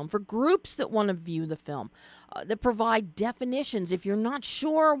view the film, for groups that want to view the film, that provide definitions if you're not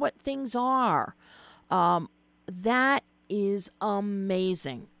sure what things are. That is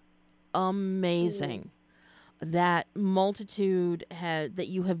amazing. Amazing that Multitude that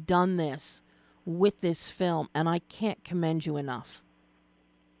you have done this with this film, and I can't commend you enough.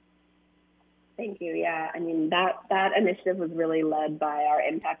 Thank you. Yeah, I mean, that initiative was really led by our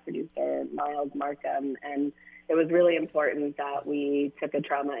impact producer, Miles Markham, and it was really important that we took a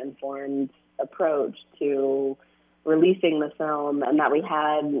trauma-informed approach to releasing the film, and that we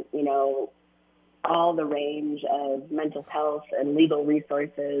had, all the range of mental health and legal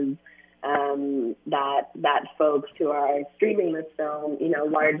resources that folks who are streaming this film,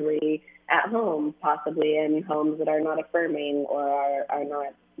 largely at home, possibly in homes that are not affirming or are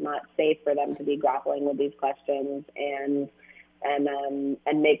not safe for them to be grappling with these questions, and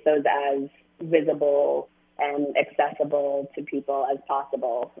make those as visible and accessible to people as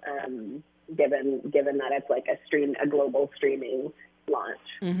possible, given that it's like a global streaming launch.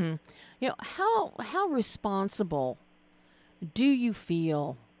 Mm-hmm. How responsible do you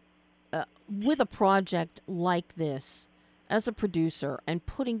feel with a project like this as a producer and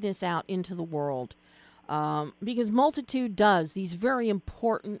putting this out into the world? Because Multitude does these very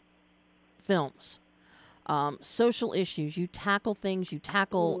important films, social issues. You tackle things, you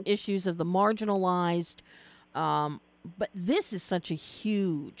tackle issues of the marginalized, but this is such a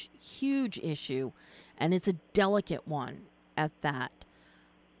huge, huge issue, and it's a delicate one at that.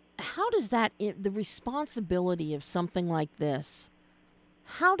 How does the responsibility of something like this,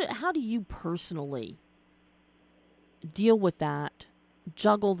 how do you personally deal with that,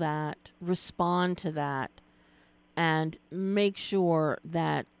 juggle that, respond to that, and make sure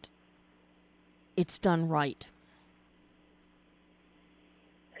that it's done right?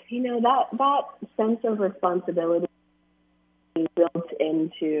 That sense of responsibility is built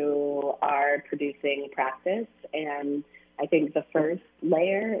into our producing practice, and I think the first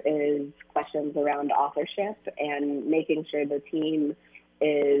layer is questions around authorship and making sure the team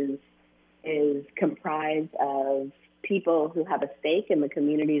is comprised of people who have a stake in the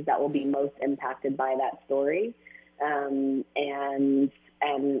communities that will be most impacted by that story, and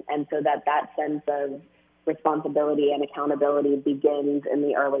so that sense of responsibility and accountability begins in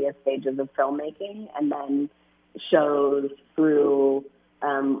the earliest stages of filmmaking, and then shows through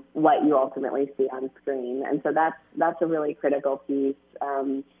what you ultimately see on screen. And so that's a really critical piece.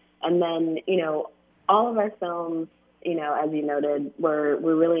 And then, all of our films, as you noted, we're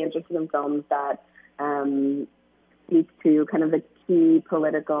really interested in films that speak to kind of the key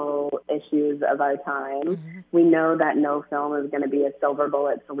political issues of our time. Mm-hmm. We know that no film is going to be a silver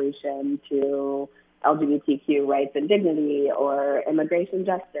bullet solution to LGBTQ rights and dignity, or immigration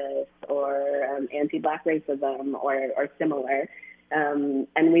justice, or anti-Black racism, or similar.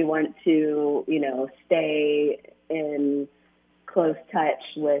 And we want to, stay in close touch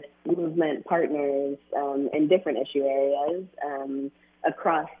with movement partners in different issue areas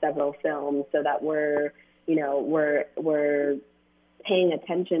across several films, so that we're paying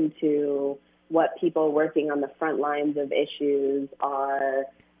attention to what people working on the front lines of issues are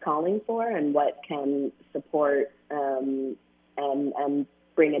calling for, and what can support and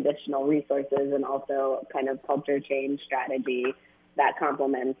bring additional resources, and also kind of culture change strategy that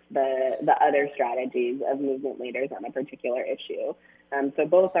complements the other strategies of movement leaders on a particular issue. So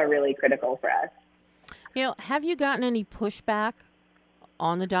both are really critical for us. Have you gotten any pushback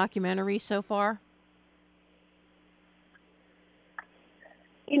on the documentary so far?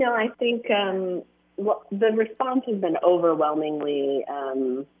 I think the response has been overwhelmingly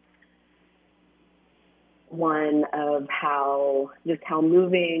one of how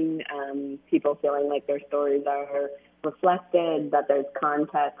moving, people feeling like their stories are reflected, that there's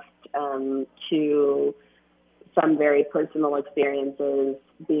context to some very personal experiences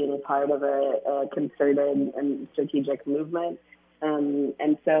being part of a concerted and strategic movement.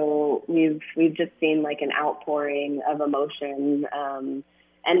 And so we've just seen like an outpouring of emotion,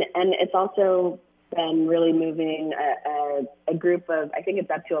 and it's also been really moving. A group of, I think it's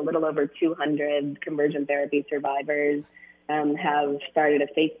up to a little over 200 conversion therapy survivors have started a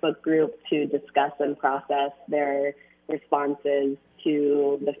Facebook group to discuss and process their responses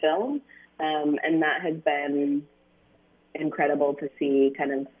to the film, and that has been incredible to see,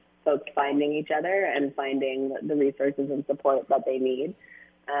 kind of folks finding each other and finding the resources and support that they need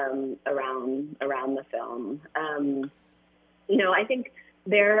around the film. I think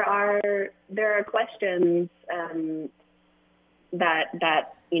there are questions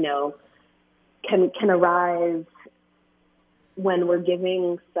that can arise when we're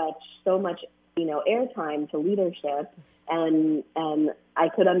giving so much airtime to leadership, and I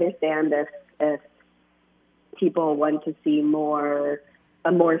could understand if people want to see a more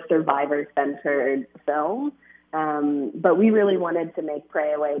survivor-centered film, but we really wanted to make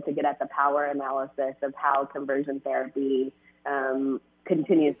Pray Away to get at the power analysis of how conversion therapy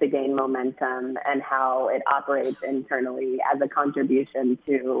continues to gain momentum and how it operates internally as a contribution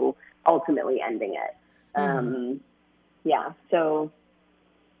to ultimately ending it. Yeah. So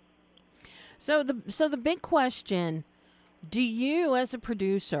the big question, do you as a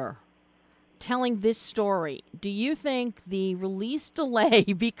producer telling this story, do you think the release delay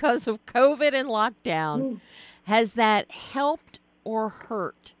because of COVID and lockdown, has that helped or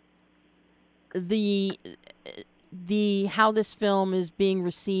hurt the how this film is being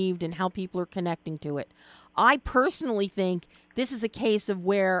received and how people are connecting to it? I personally think this is a case of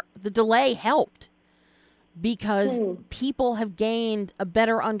where the delay helped, because people have gained a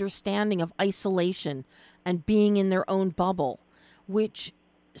better understanding of isolation and being in their own bubble, which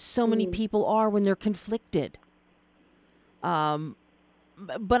so many people are when they're conflicted. But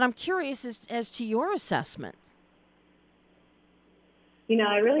I'm curious as to your assessment.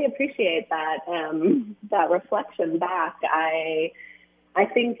 I really appreciate that that reflection back. I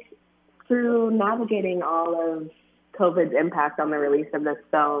think through navigating all of COVID's impact on the release of this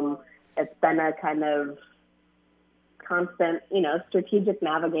film, it's been a kind of constant, strategic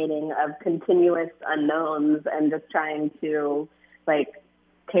navigating of continuous unknowns and just trying to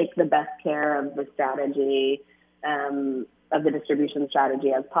take the best care of the strategy, of the distribution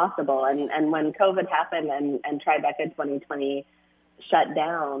strategy as possible. And when COVID happened and Tribeca 2020 shut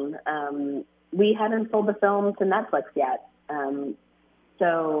down, we hadn't sold the film to Netflix yet. And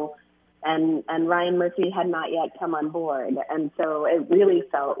Ryan Murphy had not yet come on board. And so it really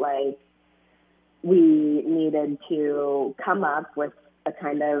felt like we needed to come up with a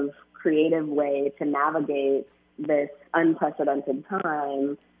kind of creative way to navigate this unprecedented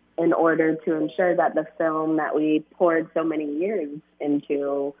time in order to ensure that the film that we poured so many years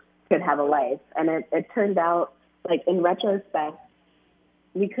into could have a life. And it turned out, in retrospect,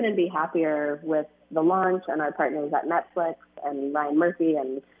 we couldn't be happier with the launch and our partners at Netflix and Ryan Murphy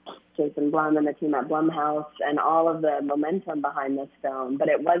and Jason Blum and the team at Blumhouse and all of the momentum behind this film. But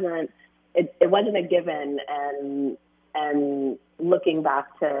it wasn't a given. And looking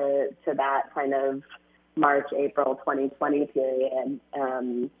back to that kind of March, April 2020 period,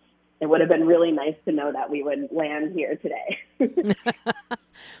 it would have been really nice to know that we would land here today.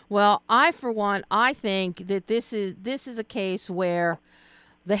 Well, for one, I think that this is a case where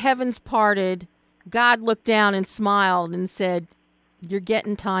the heavens parted, God looked down and smiled and said, "You're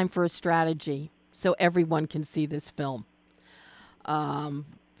getting time for a strategy, so everyone can see this film."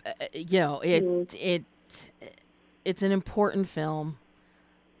 It's an important film.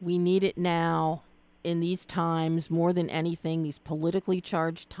 We need it now in these times more than anything, these politically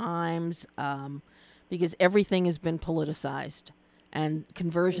charged times, because everything has been politicized, and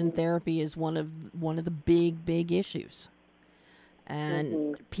conversion therapy is one of the big issues.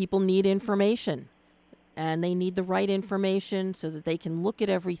 And people need information, and they need the right information so that they can look at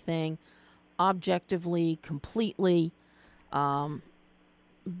everything objectively, completely,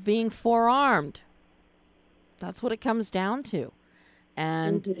 being forearmed. That's what it comes down to.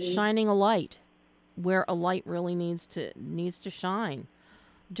 And shining a light where a light really needs to shine.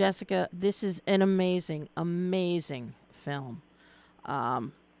 Jessica, this is an amazing film.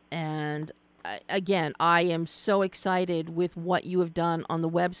 And again, I am so excited with what you have done on the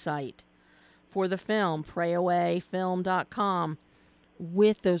website for the film, prayawayfilm.com,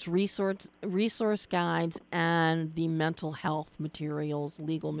 with those resource guides and the mental health materials,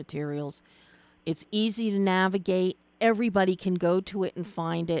 legal materials. It's easy to navigate. Everybody can go to it and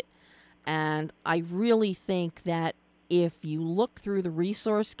find it. And I really think that if you look through the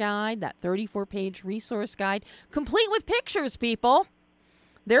resource guide, that 34-page resource guide, complete with pictures, people.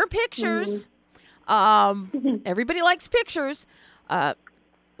 There are pictures. Everybody likes pictures.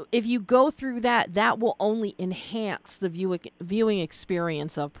 If you go through that will only enhance the viewing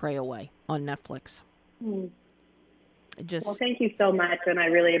experience of Pray Away on Netflix. Well, thank you so much, and I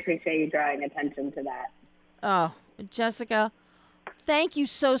really appreciate you drawing attention to that. Oh, Jessica, thank you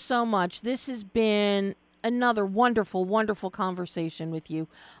so much. This has been another wonderful conversation with you.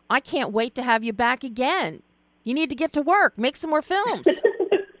 I can't wait to have you back again. You need to get to work. Make some more films.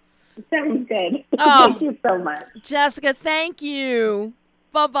 Sounds good. Oh, thank you so much. Jessica, thank you.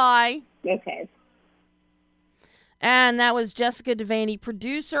 Bye-bye. Okay. And that was Jessica Devaney,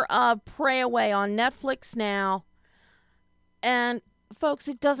 producer of Pray Away on Netflix now. And, folks,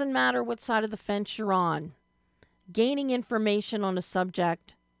 it doesn't matter what side of the fence you're on. Gaining information on a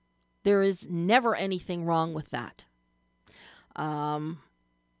subject, there is never anything wrong with that. And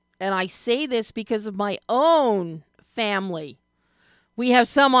I say this because of my own family. We have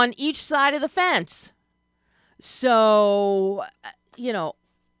some on each side of the fence. So,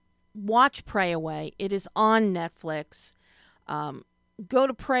 watch Pray Away. It is on Netflix. go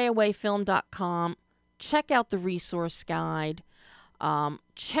to prayawayfilm.com, check out the resource guide,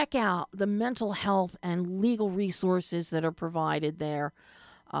 check out the mental health and legal resources that are provided there.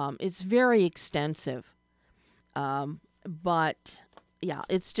 It's very extensive. But yeah,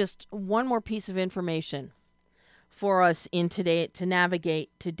 it's just one more piece of information for us to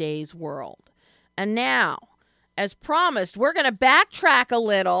navigate today's world. And now, as promised, we're going to backtrack a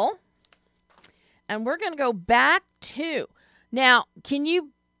little, and we're going to go back to, now,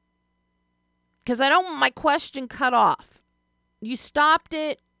 because I don't want my question cut off. You stopped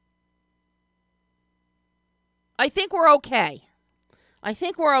it. I think we're okay.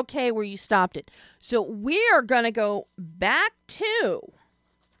 Where you stopped it. So we are going to go back to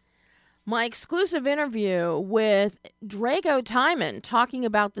my exclusive interview with Drago Timon talking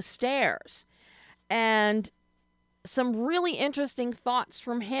about the stairs and some really interesting thoughts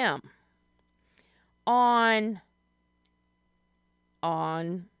from him on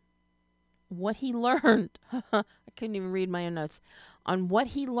what he learned. I couldn't even read my own notes. On what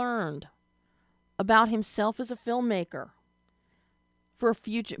he learned about himself as a filmmaker for a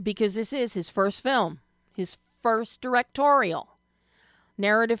future, because this is his first film, his first directorial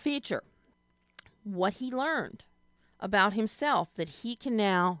narrative feature. What he learned about himself that he can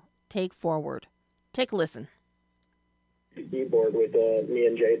now take forward. Take a listen. Keyboard with me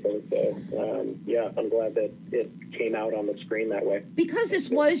and Jason. So, yeah, I'm glad that it came out on the screen that way. Because this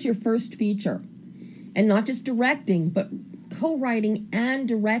was your first feature, and not just directing, but co-writing and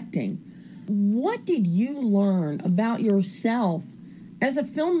directing. What did you learn about yourself as a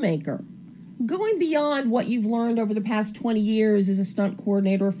filmmaker? Going beyond what you've learned over the past 20 years as a stunt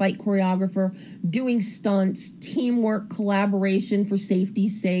coordinator, a fight choreographer, doing stunts, teamwork, collaboration for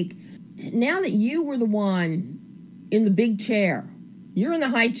safety's sake. Now that you were the one in the big chair, you're in the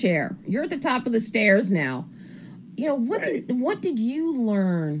high chair, you're at the top of the stairs now. You know, what did you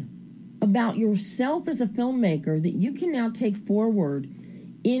learn about yourself as a filmmaker that you can now take forward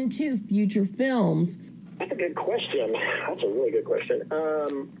into future films? That's a good question. That's a really good question.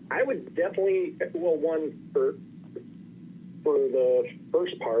 I would definitely, one for the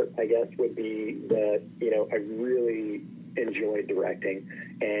first part, I guess, would be that, I really enjoy directing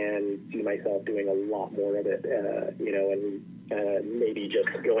and see myself doing a lot more of it, and maybe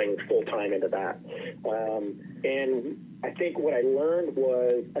just going full time into that. And I think what I learned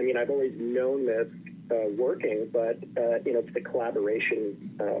was, I've always known this working, but, it's the collaboration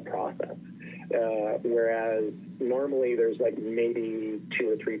process. Whereas normally there's like maybe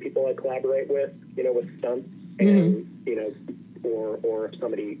 2 or 3 people I collaborate with stunts, and, or if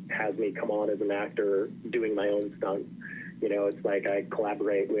somebody has me come on as an actor doing my own stunts, it's like I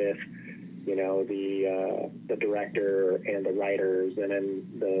collaborate with, the director and the writers and then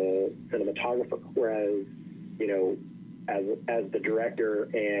the cinematographer. Whereas, as the director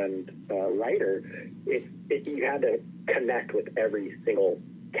and writer, you had to connect with every single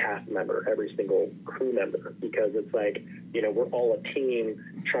cast member, every single crew member, because it's like, we're all a team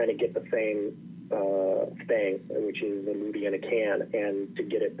trying to get the same thing, which is a movie in a can, and to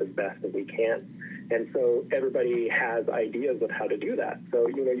get it the best that we can. And so everybody has ideas of how to do that. So,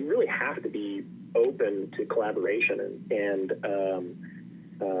 you really have to be open to collaboration and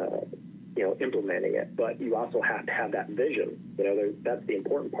implementing it. But you also have to have that vision. That's the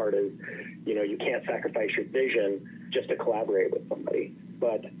important part is, you can't sacrifice your vision just to collaborate with somebody.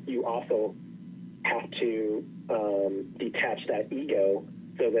 But you also have to detach that ego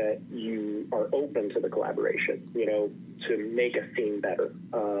so that you are open to the collaboration, to make a scene better,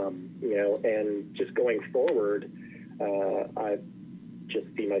 and just going forward, I just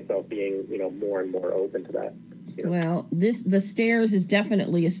see myself being, more and more open to that. Well, the stairs is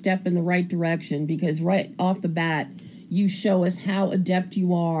definitely a step in the right direction, because right off the bat, you show us how adept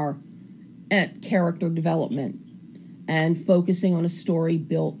you are at character development and focusing on a story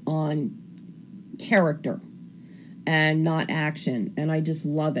built on character and not action. And I just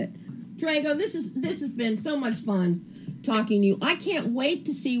love it. Drago, this has been so much fun talking to you. I can't wait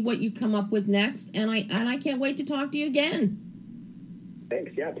to see what you come up with next, and I can't wait to talk to you again.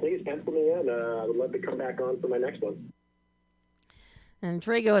 Thanks. Yeah, please pencil me in. I would love to come back on for my next one. And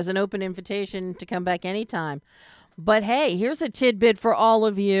Drago has an open invitation to come back anytime. But hey, here's a tidbit for all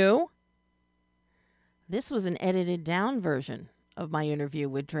of you. This was an edited down version of my interview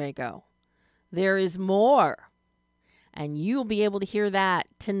with Drago. There is more. And you'll be able to hear that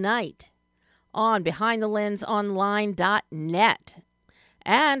tonight on BehindTheLensOnline.net.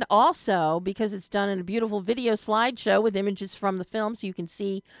 And also, because it's done in a beautiful video slideshow with images from the film, so you can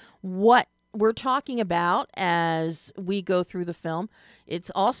see what we're talking about as we go through the film. It's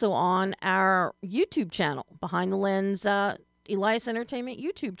also on our YouTube channel, Behind the Lens Elias Entertainment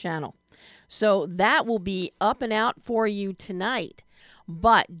YouTube channel. So that will be up and out for you tonight.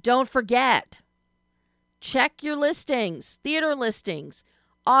 But don't forget, check your listings, theater listings.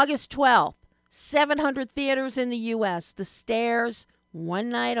 August 12th, 700 theaters in the U.S. The Stairs, one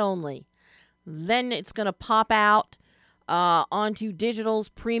night only. Then it's going to pop out onto digitals,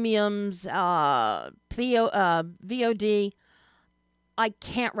 premiums, VOD. I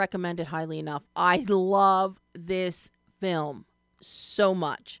can't recommend it highly enough. I love this film so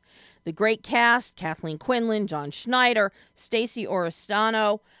much. The great cast: Kathleen Quinlan, John Schneider, Stacey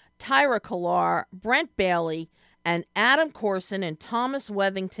Oristano, Tyra Kalar, Brent Bailey, and Adam Corson and Thomas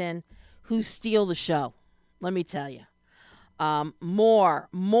Wethington, who steal the show. Let me tell you. More.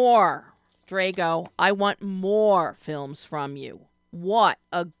 Drago, I want more films from you. What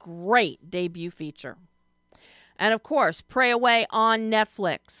a great debut feature. And of course, Pray Away on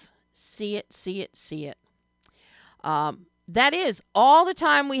Netflix. See it. That is all the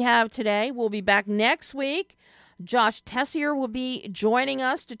time we have today. We'll be back next week. Josh Tessier will be joining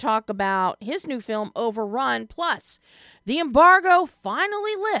us to talk about his new film, Overrun. Plus, the embargo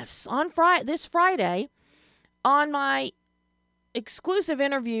finally lifts on this Friday on my exclusive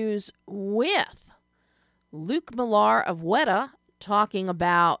interviews with Luke Millar of Weta, talking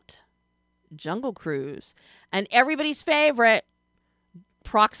about Jungle Cruise, and everybody's favorite,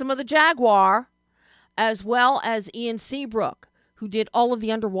 Proxima the Jaguar, as well as Ian Seabrook, who did all of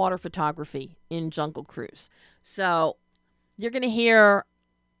the underwater photography in Jungle Cruise. So you're going to hear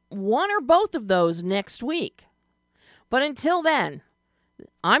one or both of those next week. But until then,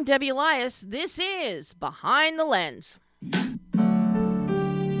 I'm Debbie Elias. This is Behind the Lens.